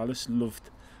Crystal Palace. Loved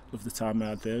the time I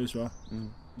had there as well.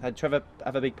 Had Trevor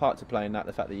have a big part to play in that,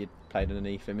 the fact that you'd played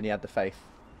underneath him and he had the faith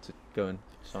to go and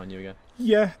sign you again?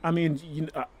 Yeah, I mean, you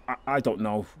know, I don't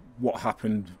know what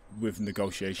happened with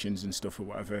negotiations and stuff or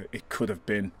whatever. It could have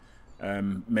been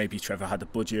maybe Trevor had a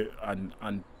budget and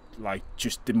like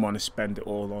just didn't want to spend it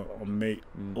all on me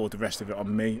or the rest of it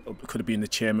on me. It could have been the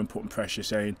chairman putting pressure,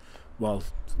 saying, well,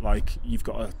 like, you've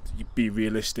got to be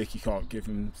realistic, you can't give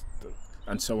him,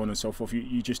 and so on and so forth.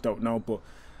 You just don't know, but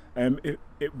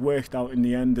it worked out in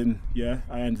the end, and yeah,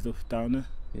 I ended up down there.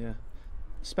 Yeah,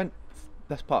 spent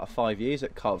best part of 5 years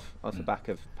at Cov off the back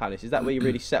of Palace. Is that where you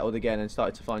really settled again and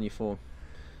started to find your form?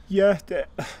 Yeah,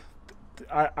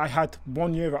 I had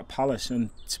 1 year at Palace, and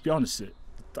to be honest,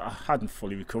 I hadn't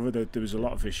fully recovered. There was a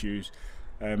lot of issues.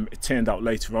 It turned out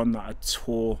later on that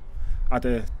I had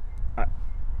a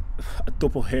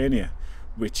double hernia,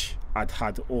 which I'd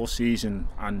had all season,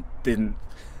 and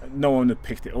no one had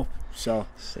picked it up. So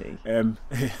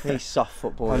these soft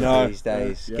footballers these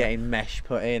days, getting mesh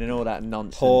put in and all that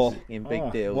nonsense in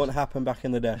big deals. What happened back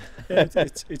in the day?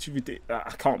 It's ridiculous.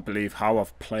 I can't believe how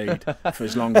I've played for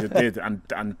as long as I did, and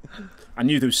I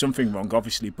knew there was something wrong,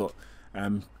 obviously, but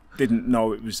didn't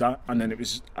know it was that. And then it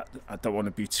was, I don't want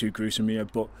to be too gruesome here,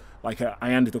 but like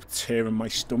I ended up tearing my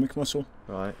stomach muscle,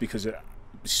 right? Because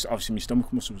obviously my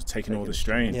stomach muscle was taking all the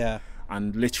strain,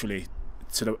 and literally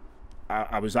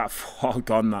I was that far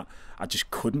gone that I just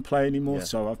couldn't play anymore.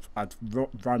 So I'd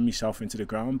ran myself into the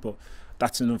ground. But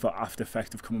that's another after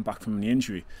effect of coming back from an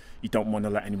injury. You don't want to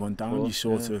let anyone down. You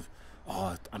sort of,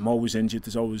 I'm always injured,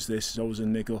 there's always this, there's always a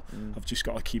niggle. I've just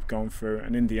got to keep going through it.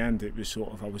 And in the end, it was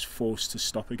sort of, I was forced to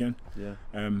stop again.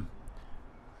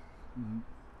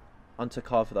 Onto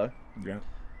Cov though. Yeah.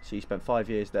 So you spent 5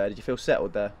 years there. Did you feel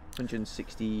settled there?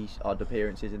 160 odd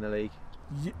appearances in the league.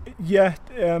 Yeah.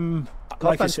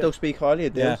 Like fans still speak highly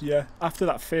of Dale. Yeah. After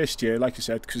that first year, like I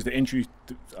said, because the injury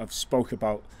I've spoke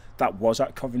about, that was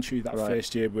at Coventry, that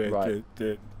first year where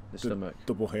the stomach,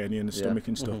 double hernia in the stomach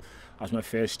and stuff. That was my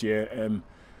first year.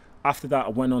 After that, I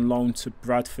went on loan to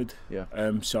Bradford.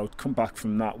 So I'd come back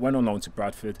from that, went on loan to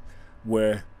Bradford,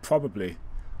 where probably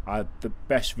I had the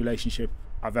best relationship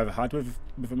I've ever had with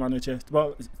a manager.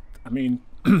 Well, I mean,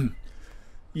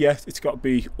 it's got to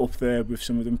be up there with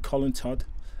some of them. Colin Todd.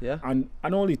 Yeah. And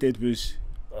all he did was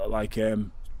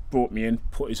brought me in,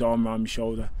 put his arm around my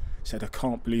shoulder, said, I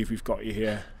can't believe we've got you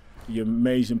here. You're an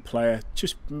amazing player.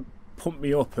 Just pumped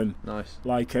me up and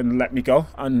and let me go.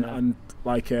 And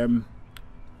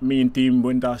me and Dean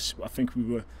Windass, I think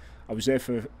I was there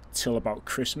till about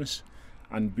Christmas,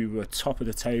 and we were top of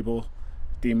the table.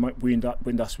 Dean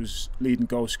Windass was leading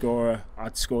goal scorer.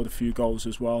 I'd scored a few goals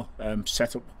as well,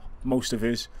 set up most of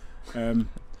his, and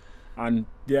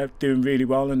doing really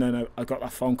well. And then I got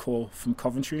that phone call from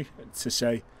Coventry to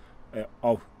say,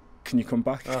 can you come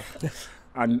back?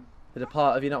 And did a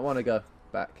part of you not want to go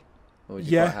back, or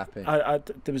was you quite happy?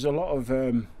 There was a lot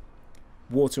of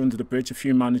water under the bridge. A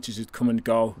few managers had come and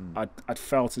go. I'd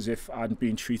felt as if I hadn't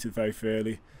been treated very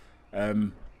fairly.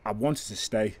 I wanted to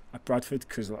stay at Bradford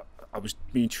because I was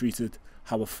being treated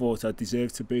how I thought I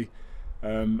deserved to be,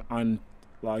 and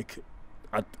like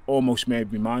I'd almost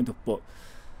made my mind up, but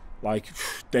like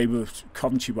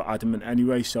Coventry were adamant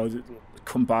anyway, so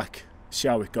come back, see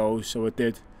how it goes. So I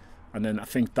did, and then I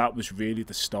think that was really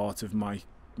the start of my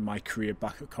career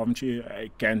back at Coventry.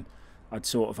 Again, I'd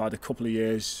sort of had a couple of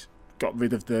years, got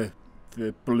rid of the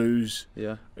blues,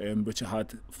 which I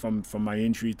had from my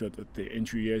injury, the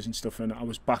injury years and stuff, and I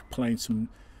was back playing some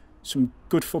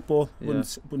good football.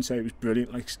 Wouldn't say it was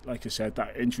brilliant. Like I said,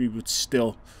 that injury would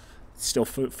still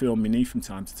feel me knee from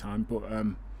time to time, but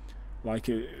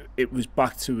it was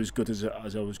back to as good as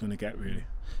I was going to get, really.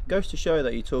 Goes to show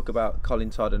that you talk about Colin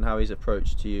Todd and how his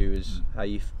approach to you is how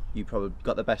you probably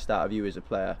got the best out of you as a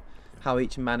player. How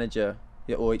each manager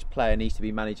or each player needs to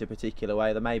be managed a particular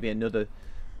way. There may be another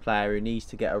player who needs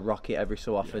to get a rocket every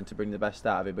so often to bring the best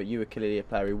out of it, but you were clearly a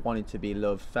player who wanted to be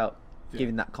loved, felt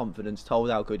given that confidence, told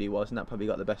how good he was, and that probably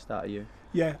got the best out of you.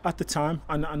 Yeah, at the time,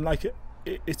 and like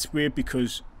it's weird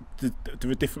because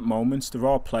there are different moments. There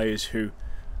are players who,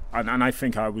 and I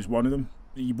think I was one of them.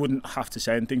 You wouldn't have to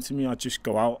say anything to me. I'd just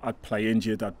go out. I'd play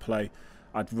injured. I'd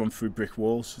run through brick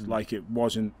walls. Like, it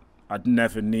wasn't. I'd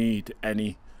never need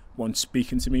anyone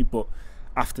speaking to me. But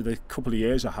after the couple of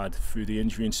years I had through the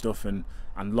injury and stuff, and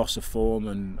loss of form,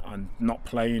 and not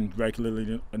playing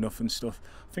regularly enough and stuff,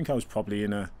 I think I was probably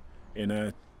in a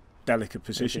delicate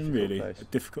position, really. Place. A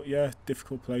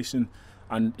difficult place, and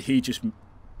he just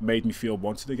made me feel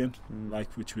wanted again,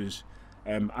 like, which was,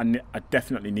 and I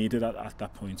definitely needed that at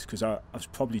that point, because I was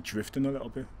probably drifting a little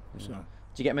bit. So, do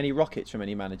you get many rockets from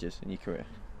any managers in your career?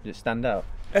 Did it stand out?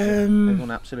 Everyone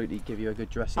absolutely give you a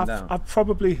good dressing down. I've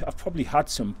probably had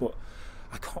some, but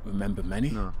I can't remember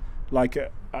many. No. Like,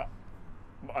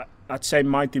 I'd say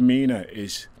my demeanour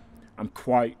is, I'm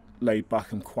quite laid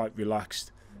back and quite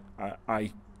relaxed.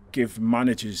 I give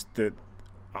managers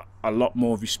a lot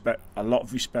of respect,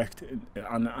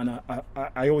 and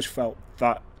I always felt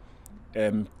that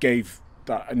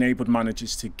enabled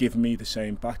managers to give me the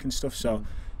same back and stuff. So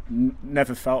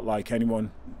never felt like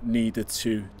anyone needed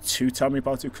to tell me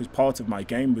about it, because part of my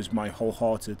game was my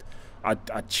wholehearted.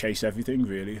 I'd chase everything,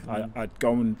 really. I'd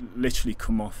go and literally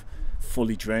come off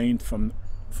fully drained from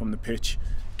the pitch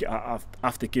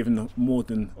after giving more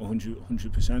than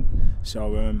 100%.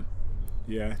 So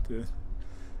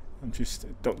I'm just,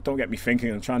 don't get me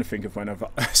thinking. I'm trying to think of when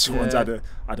someone's had a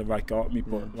right go at me,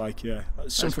 but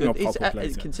something I'll pop up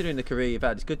later. Considering the career you've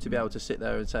had, it's good to be able to sit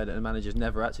there and say that the manager's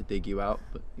never had to dig you out,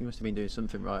 but you must have been doing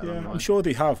something right. Yeah, I'm sure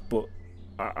they have, but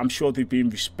I'm sure they've been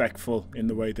respectful in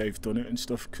the way they've done it and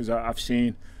stuff, because I've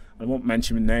seen, I won't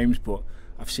mention names, but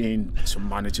I've seen some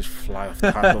managers fly off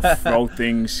the handle, throw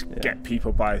things, get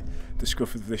people by the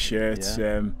scruff of the shirt,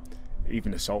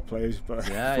 even assault players. But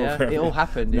it all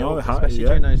happened, especially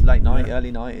during those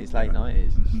early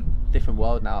 90s. Different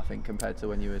world now, I think, compared to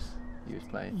when you was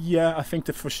playing. Yeah, I think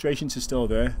the frustrations are still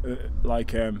there,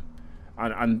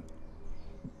 and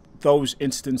those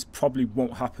incidents probably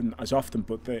won't happen as often,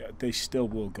 but they still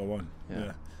will go on.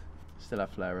 Yeah. Still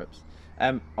have flare-ups.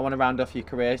 I want to round off your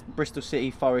career. Bristol City,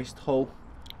 Forest, Hull.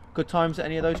 Good times at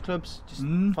any of those clubs? Just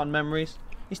fun memories?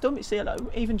 You still see, like,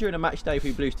 even during a match day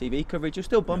through BluesTV coverage, you'll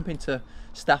still bump into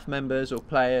staff members or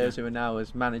players who are now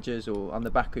as managers or on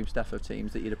the backroom staff of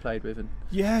teams that you'd have played with. And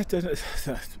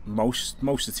most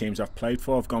of the teams I've played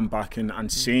for, I've gone back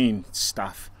and seen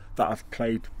staff that I've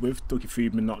played with. Dougie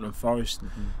Friedman, Nottingham Forest,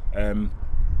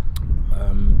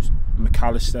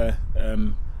 McAllister,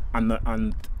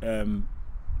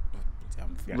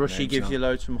 Rushy gives you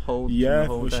loads from Hull.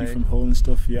 Rushy from Hull and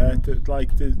stuff. Yeah,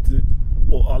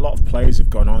 a lot of players have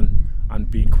gone on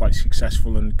and been quite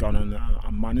successful and gone on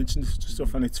and managed and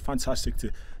stuff, and it's fantastic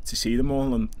to see them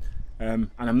all. And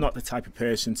I'm not the type of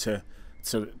person to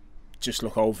just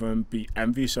look over and be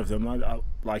envious of them.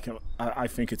 I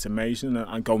think it's amazing,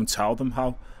 and go and tell them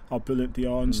how brilliant they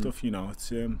are and stuff. You know,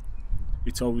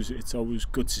 it's always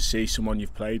good to see someone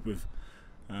you've played with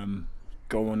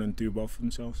go on and do well for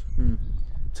themselves.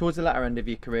 Towards the latter end of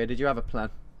your career, did you have a plan?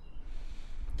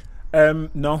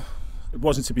 No, it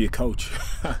wasn't to be a coach.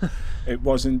 It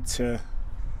wasn't I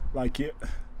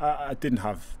didn't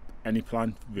have any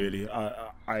plan, really.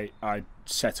 I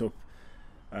set up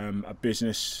a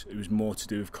business. It was more to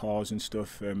do with cars and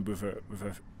stuff, with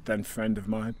a then friend of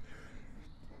mine,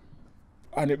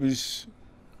 and it was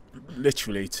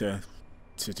literally to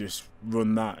just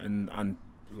run that and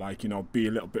be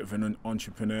a little bit of an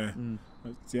entrepreneur.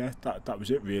 Yeah, that was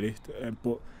it, really.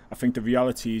 But I think the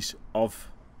realities of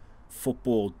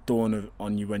football dawn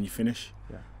on you when you finish.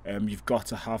 You've got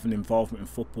to have an involvement in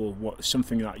football,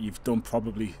 something that you've done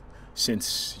probably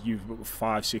since you were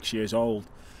 5-6 years old.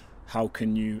 How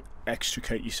can you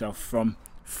extricate yourself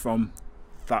from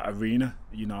that arena?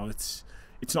 You know, it's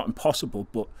not impossible,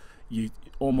 but you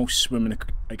almost swimming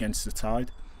against the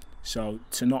tide. So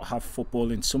to not have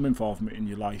football in some involvement in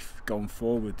your life going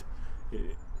forward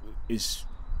is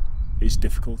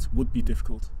difficult, would be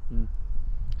difficult.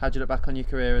 How do you look back on your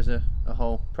career as a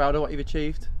whole? Proud of what you've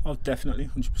achieved? Oh, definitely,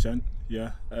 100%.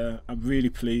 Yeah, I'm really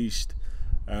pleased.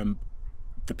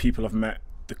 The people I've met,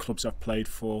 the clubs I've played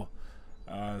for,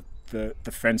 the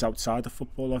friends outside of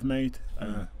football I've made,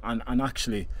 and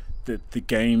actually the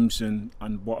games and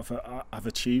what I've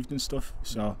achieved and stuff.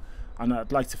 So, and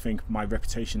I'd like to think my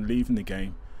reputation leaving the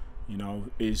game, you know,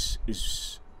 is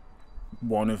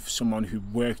one of someone who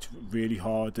worked really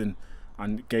hard and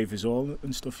gave his all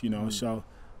and stuff, you know. So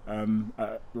and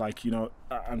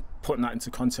putting that into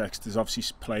context, there's obviously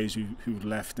players who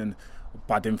left and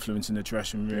bad influence in the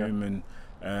dressing room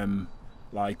and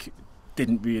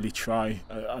didn't really try.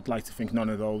 I'd like to think none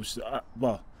of those,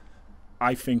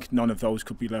 I think none of those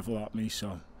could be level at me.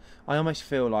 So I almost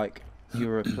feel like you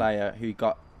were a player who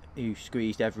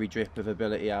squeezed every drip of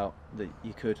ability out that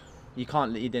you could. You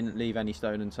didn't leave any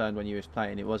stone unturned when you was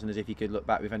playing. It wasn't as if you could look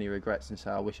back with any regrets and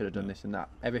say, I wish I'd have done this and that.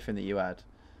 Everything that you had,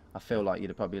 I feel like you'd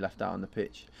have probably left out on the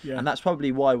pitch. Yeah. And that's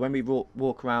probably why when we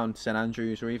walk around St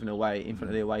Andrews or even away in front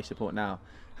of the away support now,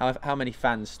 how many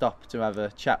fans stop to have a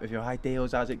chat with you? Hi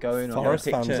Deals, how's it going? Forest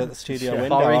fans at the studio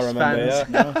window, Forest I remember.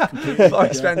 Fans,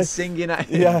 Forest fans singing at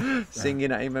him,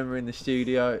 singing at him. Remember in the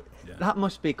studio. Yeah. That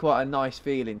must be quite a nice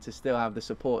feeling to still have the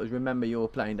supporters remember your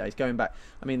playing days. Going back,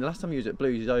 I mean, the last time you was at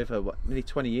Blues is over nearly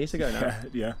 20 years ago now.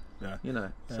 Yeah. You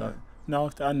know, so. No,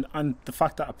 and the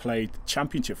fact that I played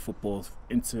championship football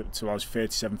till I was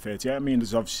 37, 38. I mean,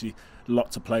 there's obviously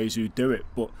lots of players who do it,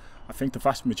 but I think the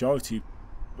vast majority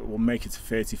will make it to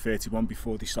 30, 31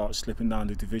 before they start slipping down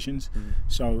the divisions.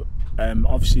 So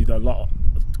obviously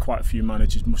quite a few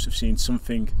managers must have seen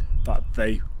something that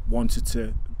they wanted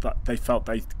to, that they felt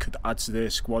they could add to their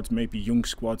squads, maybe young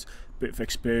squads, bit of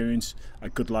experience, a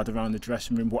good lad around the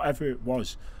dressing room, whatever it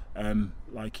was.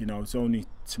 It's only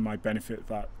to my benefit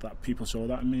that people saw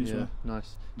that in me as well.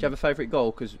 Nice. Do you have a favourite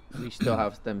goal? Because we still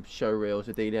have them show reels,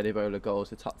 the Dele Adebola goals,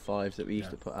 the top fives that we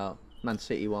used to put out. Man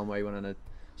City one where he went on a...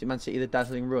 Is it Man City the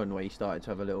dazzling run where he started to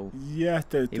have a little... Yeah,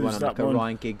 he went on like a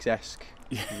Ryan Giggs-esque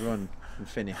run and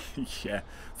finish. Yeah.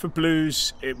 For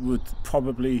Blues, it would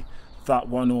probably that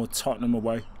one or Tottenham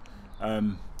away.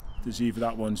 There's either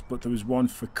that ones, but there was one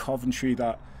for Coventry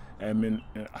that... in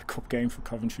a cup game for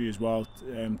Coventry as well,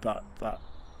 that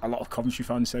a lot of Coventry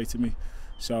fans say to me.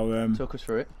 So talk us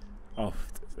through it. Oh,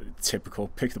 typical.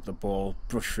 Picked up the ball,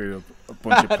 brushed through a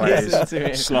bunch of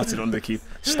players, slotted under keep.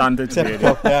 Standard, really.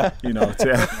 Yeah. You know,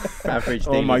 average.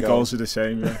 All my goals are the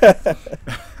same. Yeah.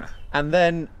 And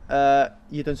then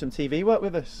you done some TV work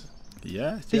with us.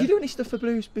 Yeah. Did you do any stuff for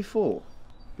Blues before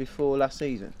last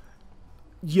season?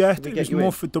 Yeah, it was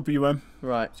more for WM.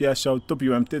 Right. Yeah, so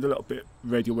WM did a little bit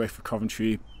radio work for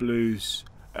Coventry, Blues,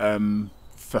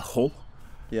 for Hull.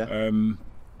 Yeah.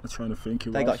 I'm trying to think.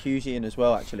 They got Hughesy in as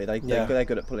well, actually. They're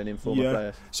good at pulling in former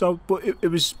players. So, but it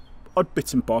was odd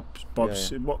bits and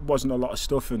bobs. Yeah. It wasn't a lot of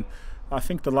stuff, and I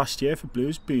think the last year for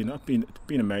Blues been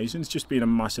amazing. It's just been a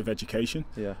massive education.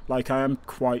 Yeah. Like, I am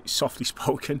quite softly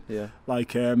spoken. Yeah.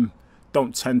 Like,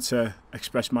 don't tend to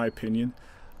express my opinion.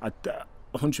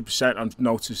 100% I've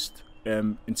noticed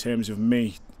in terms of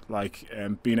me, like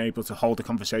being able to hold a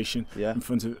conversation in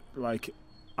front of, like,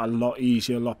 a lot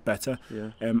easier, a lot better.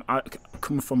 I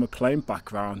coming from a playing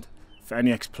background, for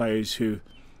any ex-players who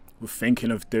were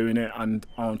thinking of doing it and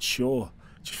aren't sure,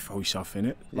 just throw yourself in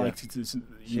it. Like,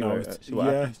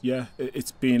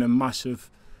 it's been a massive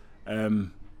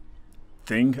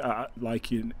thing. I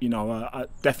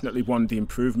definitely one of the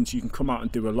improvements. You can come out and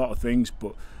do a lot of things,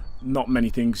 but not many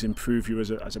things improve you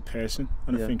as a person,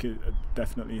 and I think it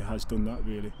definitely has done that,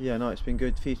 really. Yeah, no, it's been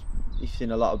good. You've seen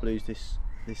a lot of Blues this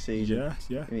season.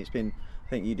 Yeah. I mean, it's been, I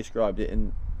think you described it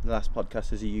in the last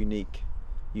podcast as a unique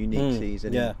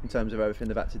season in terms of everything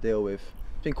they've had to deal with.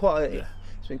 It's been quite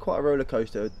a roller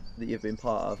coaster that you've been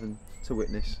part of and to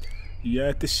witness.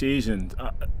 Yeah, this season,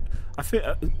 I think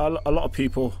a lot of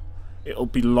people, it'll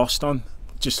be lost on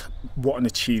just what an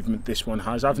achievement this one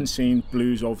has. I haven't seen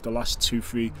Blues over the last 2,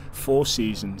 3, 4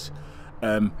 seasons.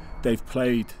 They've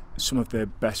played some of their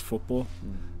best football.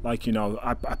 Like,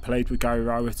 I played with Gary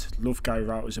Rowett, love Gary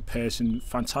Rowett as a person,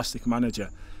 fantastic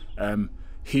manager.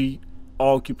 He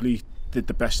arguably did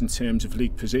the best in terms of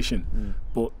league position,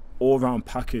 but all-round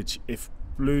package, if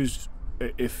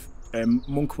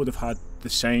Monk would have had the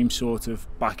same sort of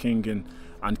backing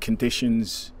and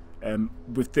conditions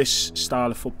with this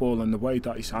style of football and the way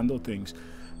that he's handled things,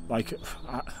 like,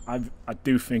 I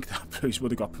do think that Blues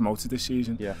would have got promoted this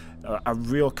season. Yeah. A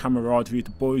real camaraderie,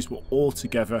 the boys were all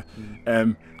together,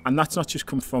 and that's not just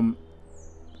come from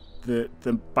the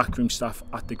backroom staff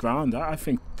at the ground. I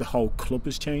think the whole club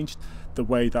has changed. The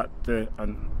way that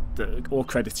all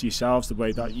credit to yourselves, the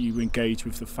way that you engage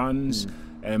with the fans,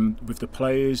 with the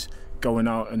players, going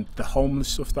out, and the homeless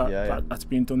stuff that's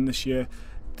been done this year.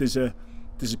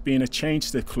 There's been a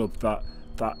change to the club that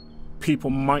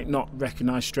people might not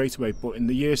recognise straight away, but in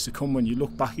the years to come, when you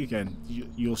look back again,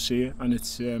 you'll see it, and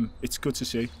it's good to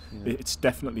see. It's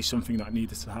definitely something that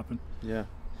needed to happen. Yeah.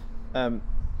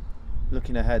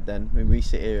 Looking ahead then, I mean, we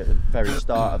sit here at the very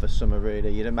start of a summer,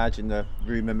 really. You'd imagine the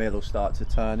rumour mill will start to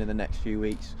turn in the next few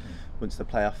weeks once the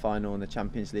playoff final and the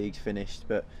Champions League's finished.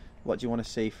 But what do you want to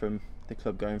see from the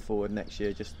club going forward next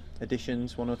year? Just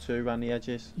additions, 1 or 2 around the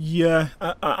edges? Yeah,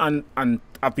 and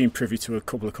I've been privy to a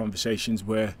couple of conversations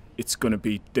where it's going to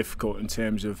be difficult in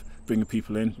terms of bringing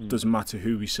people in. Doesn't matter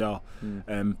who we sell.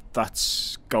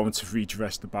 That's going to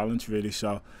redress the balance, really.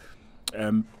 So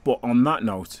But on that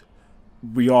note,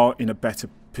 we are in a better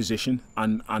position,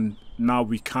 and now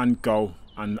we can go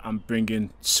and bring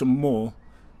in some more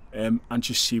and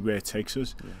just see where it takes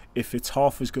us. Yeah. If it's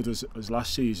half as good as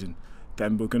last season,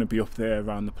 then we're going to be up there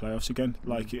around the playoffs again.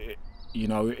 Like, it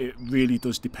really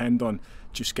does depend on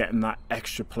just getting that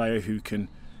extra player who can.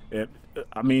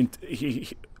 I mean,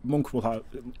 Monk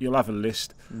you'll have a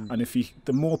list, and if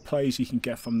the more players he can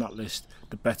get from that list,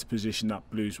 the better position that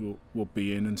Blues will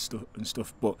be in and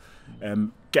stuff. But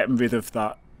getting rid of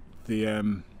that,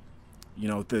 the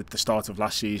start of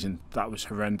last season, that was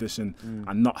horrendous, and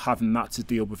not having that to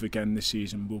deal with again this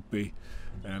season will be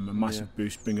a massive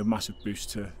boost, bring a massive boost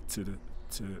to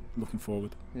looking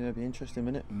forward. Yeah, it'll be interesting,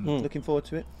 won't it? Looking forward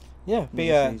to it. Yeah,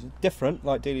 be different,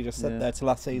 like Dele just said there, to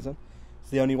last season. It's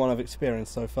the only one I've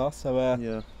experienced so far,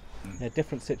 so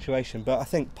different situation. But I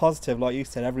think positive, like you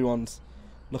said, everyone's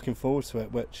looking forward to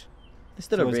it, which there's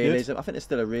still a realism. I think there's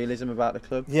still a realism about the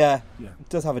club. Yeah, it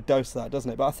does have a dose of that, doesn't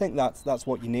it? But I think that's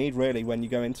what you need really when you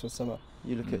go into a summer.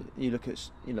 You look at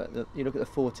the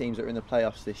 4 teams that are in the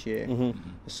playoffs this year, the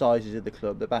sizes of the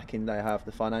club, the backing they have,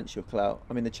 the financial clout.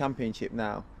 I mean, the Championship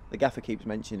now, the gaffer keeps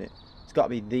mentioning it. It's got to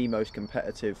be the most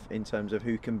competitive in terms of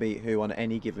who can beat who on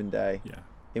any given day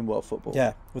in world football.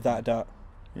 Yeah, without a doubt.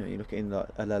 You look in like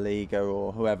a La Liga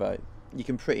or whoever, you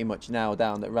can pretty much nail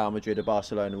down that Real Madrid or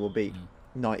Barcelona will beat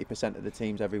 90% of the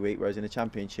teams every week, whereas in the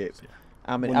Championship,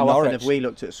 how often have we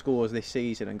looked at scores this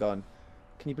season and gone,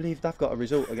 can you believe they've got a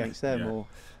result against them? Or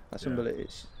that's unbelievable.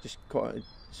 It's just quite an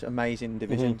amazing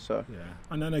division. So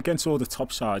and then against all the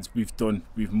top sides, we've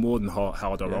more than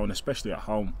held our own, especially at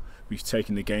home. We've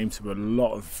taken the game to a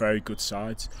lot of very good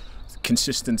sides.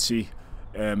 Consistency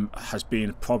has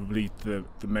been probably the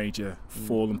major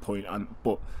falling point,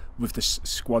 but with the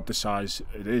squad the size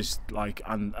it is, like,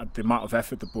 and the amount of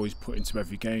effort the boys put into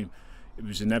every game, it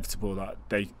was inevitable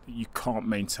that you can't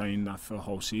maintain that for a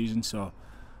whole season. So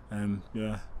it's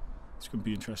going to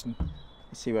be interesting.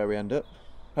 Let's see where we end up.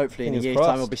 Hopefully in a year's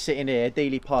time we'll be sitting here,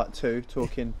 Dele Part 2,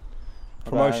 talking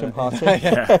promotion party.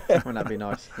 Wouldn't that be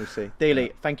nice? We'll see.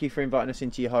 Dele, thank you for inviting us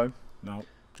into your home.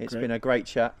 It's been a great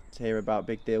chat to hear about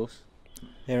big deals.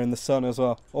 Here in the sun as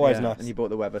well. Always nice. And you brought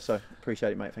the weather, so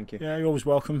appreciate it, mate. Thank you. Yeah, you're always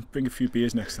welcome. Bring a few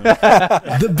beers next time.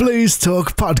 The Blues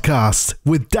Talk Podcast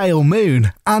with Dale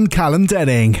Moon and Callum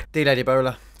Denning. Dele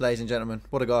Adebola, ladies and gentlemen.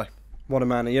 What a guy. What a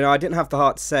man. You know, I didn't have the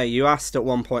heart to say. You asked at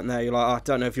one point there, you're like, I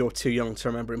don't know if you're too young to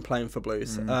remember him playing for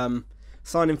Blues.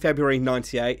 Signed in February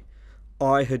 98.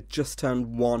 I had just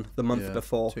turned 1 the month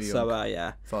before. Too young.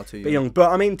 So, far too young.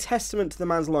 But, I mean, testament to the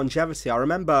man's longevity. I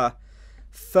remember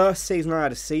first season I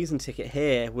had a season ticket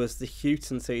here was the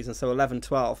Houghton season, so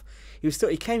 11-12.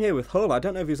 He came here with Hull. I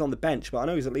don't know if he was on the bench, but I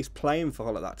know he was at least playing for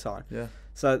Hull at that time. Yeah.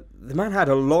 So the man had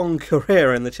a long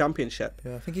career in the Championship.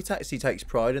 Yeah, I think he takes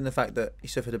pride in the fact that he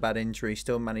suffered a bad injury,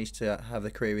 still managed to have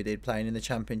the career he did playing in the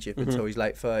Championship until his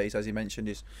late 30s, as he mentioned.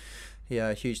 Is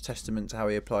a huge testament to how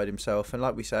he applied himself. And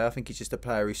like we say, I think he's just a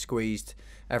player who squeezed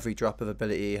every drop of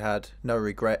ability he had, no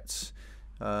regrets,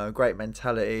 great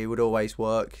mentality, would always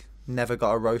work. Never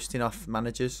got a roasting off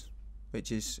managers,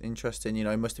 which is interesting. You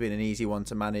know, it must have been an easy one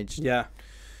to manage. Yeah.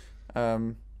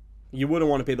 You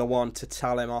wouldn't want to be the one to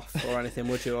tell him off or anything,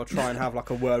 would you? Or try and have like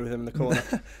a word with him in the corner.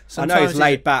 I know he's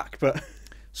laid back, but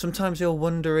sometimes he'll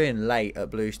wander in late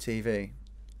at Blues TV,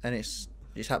 and it's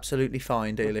absolutely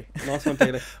fine, Dele. Nice one,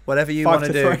 Dele. Whatever you want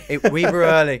to do. We were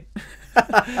early.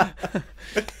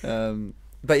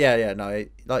 But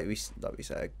like we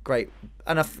say, great,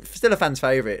 and still a fan's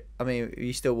favourite. I mean,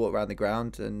 you still walk around the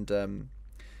ground, and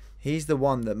he's the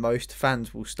one that most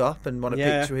fans will stop and want a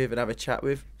picture with and have a chat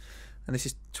with. And this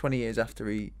is 20 years after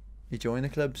he joined the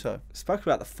club. So spoke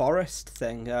about the Forest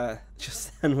thing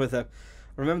just then with him.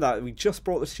 I remember that we just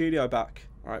brought the studio back.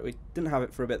 All right, we didn't have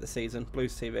it for a bit this season.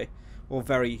 BluesTV, all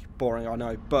very boring, I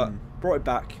know, but brought it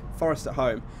back. Forest at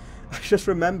home. I just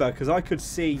remember, because I could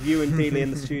see you and Dele in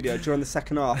the studio during the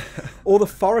second half, all the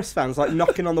Forest fans like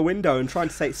knocking on the window and trying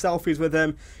to take selfies with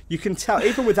him. You can tell,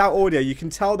 even without audio, you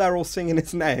can tell they're all singing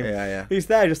his name. Yeah. He's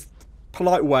there, just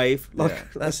polite wave,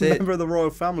 like that's a member of the royal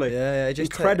family. Yeah, it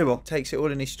just incredible. Takes it all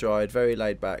in his stride, very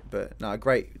laid back, but no,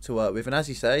 great to work with. And as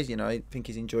he says, you know, I think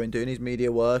he's enjoying doing his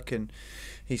media work, and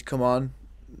he's come on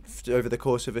over the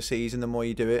course of a season. The more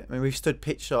you do it, I mean, we've stood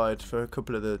pitch side for a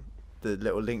couple of the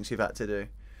little links we've had to do.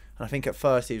 And I think at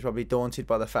first he was probably daunted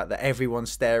by the fact that everyone's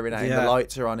staring at him, the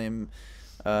lights are on him,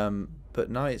 But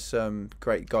no, it's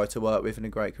great guy to work with and a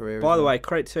great career. By the way,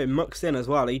 credit to him, mucks in as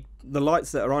well. The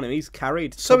lights that are on him, he's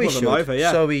carried so a he couple of should. them over.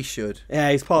 Yeah, So he should.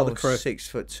 yeah, he's part of the crew.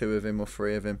 6'2" of him or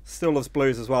 3 of him. Still loves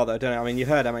Blues as well, though, don't he? I mean, you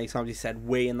heard how many times he said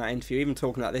 "we" in that interview. Even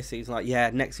talking about this season, like, yeah,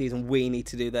 next season we need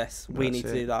to do this, we need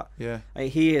to do that. Yeah, I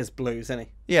mean, he is Blues, isn't he?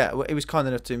 Yeah, well, he was kind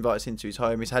enough to invite us into his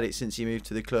home. He's had it since he moved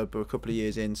to the club, or a couple of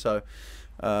years in. So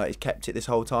he's kept it this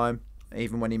whole time,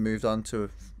 even when he moved on to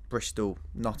Bristol,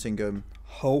 Nottingham,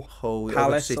 Hull,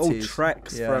 Palace, all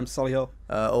treks from Solihull.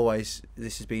 Always,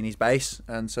 this has been his base,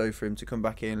 and so for him to come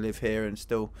back here and live here and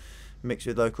still mix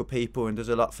with local people, and does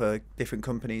a lot for different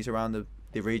companies around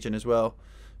the region as well.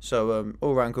 So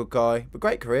all round good guy, but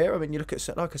great career. I mean, you look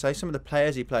at, like I say, some of the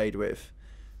players he played with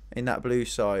in that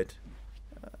Blues side.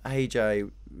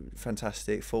 AJ,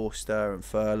 fantastic. Forster and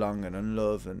Furlong and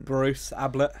Unlove and Bruce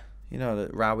Ablett. You know,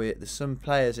 Rowett. There's some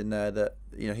players in there that,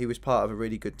 you know, he was part of a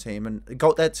really good team. And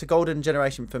that's a golden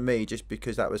generation for me, just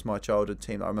because that was my childhood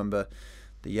team. I remember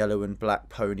the yellow and black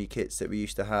pony kits that we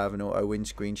used to have, and auto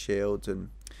windscreen shields, and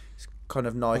it's kind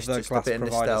of nice, just a bit of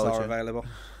nostalgia. Are available.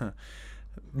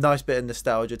 Nice bit of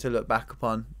nostalgia to look back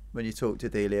upon when you talk to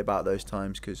Dele about those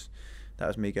times, because that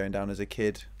was me going down as a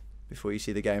kid before you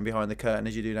see the game behind the curtain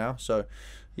as you do now. So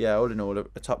yeah, all in all,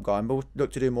 a top guy, and we'll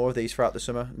look to do more of these throughout the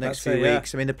summer, next few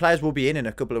weeks. I mean, the players will be in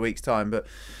a couple of weeks' time, but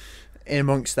in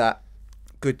amongst that,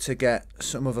 good to get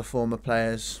some other former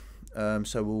players,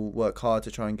 so we'll work hard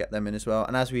to try and get them in as well.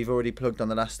 And as we've already plugged on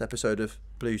the last episode of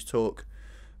Blues Talk,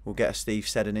 we'll get a Steve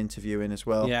Seddon interview in as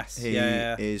well. Yes, he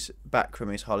is back from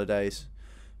his holidays,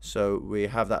 so we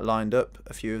have that lined up.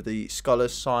 A few of the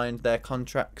scholars signed their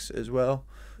contracts as well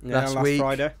last week.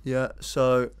 Friday. Yeah,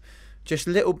 so just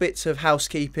little bits of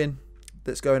housekeeping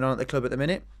that's going on at the club at the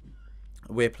minute.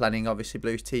 We're planning, obviously,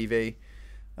 Blues TV,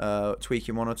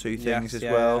 tweaking one or two things as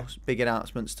well. Big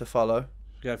announcements to follow.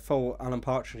 Yeah, full Alan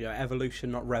Partridge,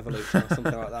 evolution, not revolution, or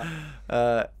something like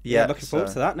that. Looking forward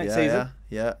to that next season.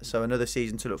 Yeah, so another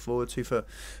season to look forward to for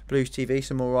Blues TV.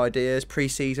 Some more ideas,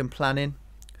 pre-season planning.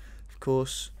 Of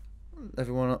course,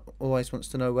 everyone always wants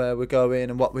to know where we're going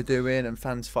and what we're doing, and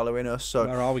fans following us. So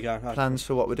where are we going? Plans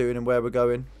for what we're doing and where we're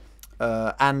going.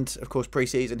 And, of course,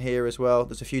 pre-season here as well.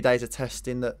 There's a few days of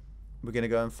testing that we're going to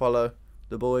go and follow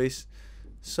the boys.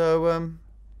 So,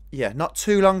 not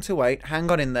too long to wait. Hang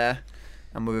on in there.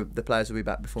 And the players will be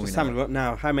back before we know. Just having a look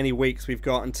now, how many weeks we've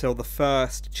got until the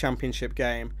first championship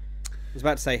game. I was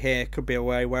about to say here, could be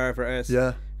away, wherever it is.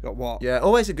 Yeah. Got what? Yeah,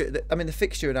 always a good... I mean, the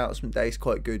fixture announcement day is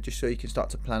quite good, just so you can start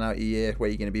to plan out your year, where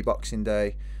you're going to be Boxing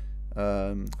Day.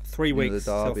 3 weeks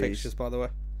till fixtures, by the way.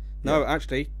 No,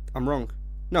 actually, I'm wrong.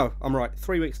 No, I'm right.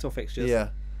 3 weeks till fixtures. Yeah.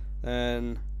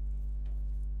 And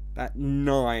at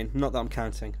 9, not that I'm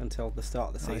counting, until the start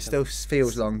of the season. It still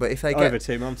feels long, but if they get... Over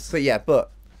 2 months. But yeah,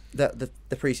 the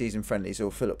pre-season friendlies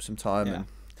will fill up some time and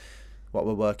what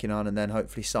we're working on, and then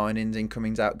hopefully signings,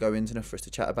 incomings, outgoings, enough for us to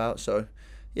chat about. So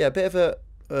yeah, a bit of a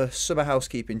summer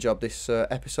housekeeping job this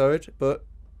episode, but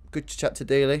good to chat to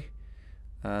Dele,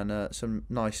 and some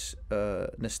nice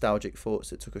nostalgic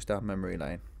thoughts that took us down memory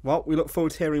lane. Well, we look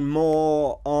forward to hearing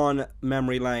more on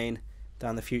memory lane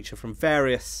down the future from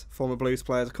various former Blues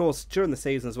players. Of course, during the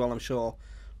season as well, I'm sure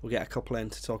we'll get a couple in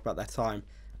to talk about their time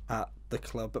at the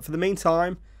club. But for the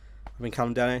meantime, I've been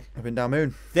Callum Denny. I've been Dale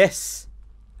Moon. This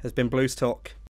has been Blues Talk.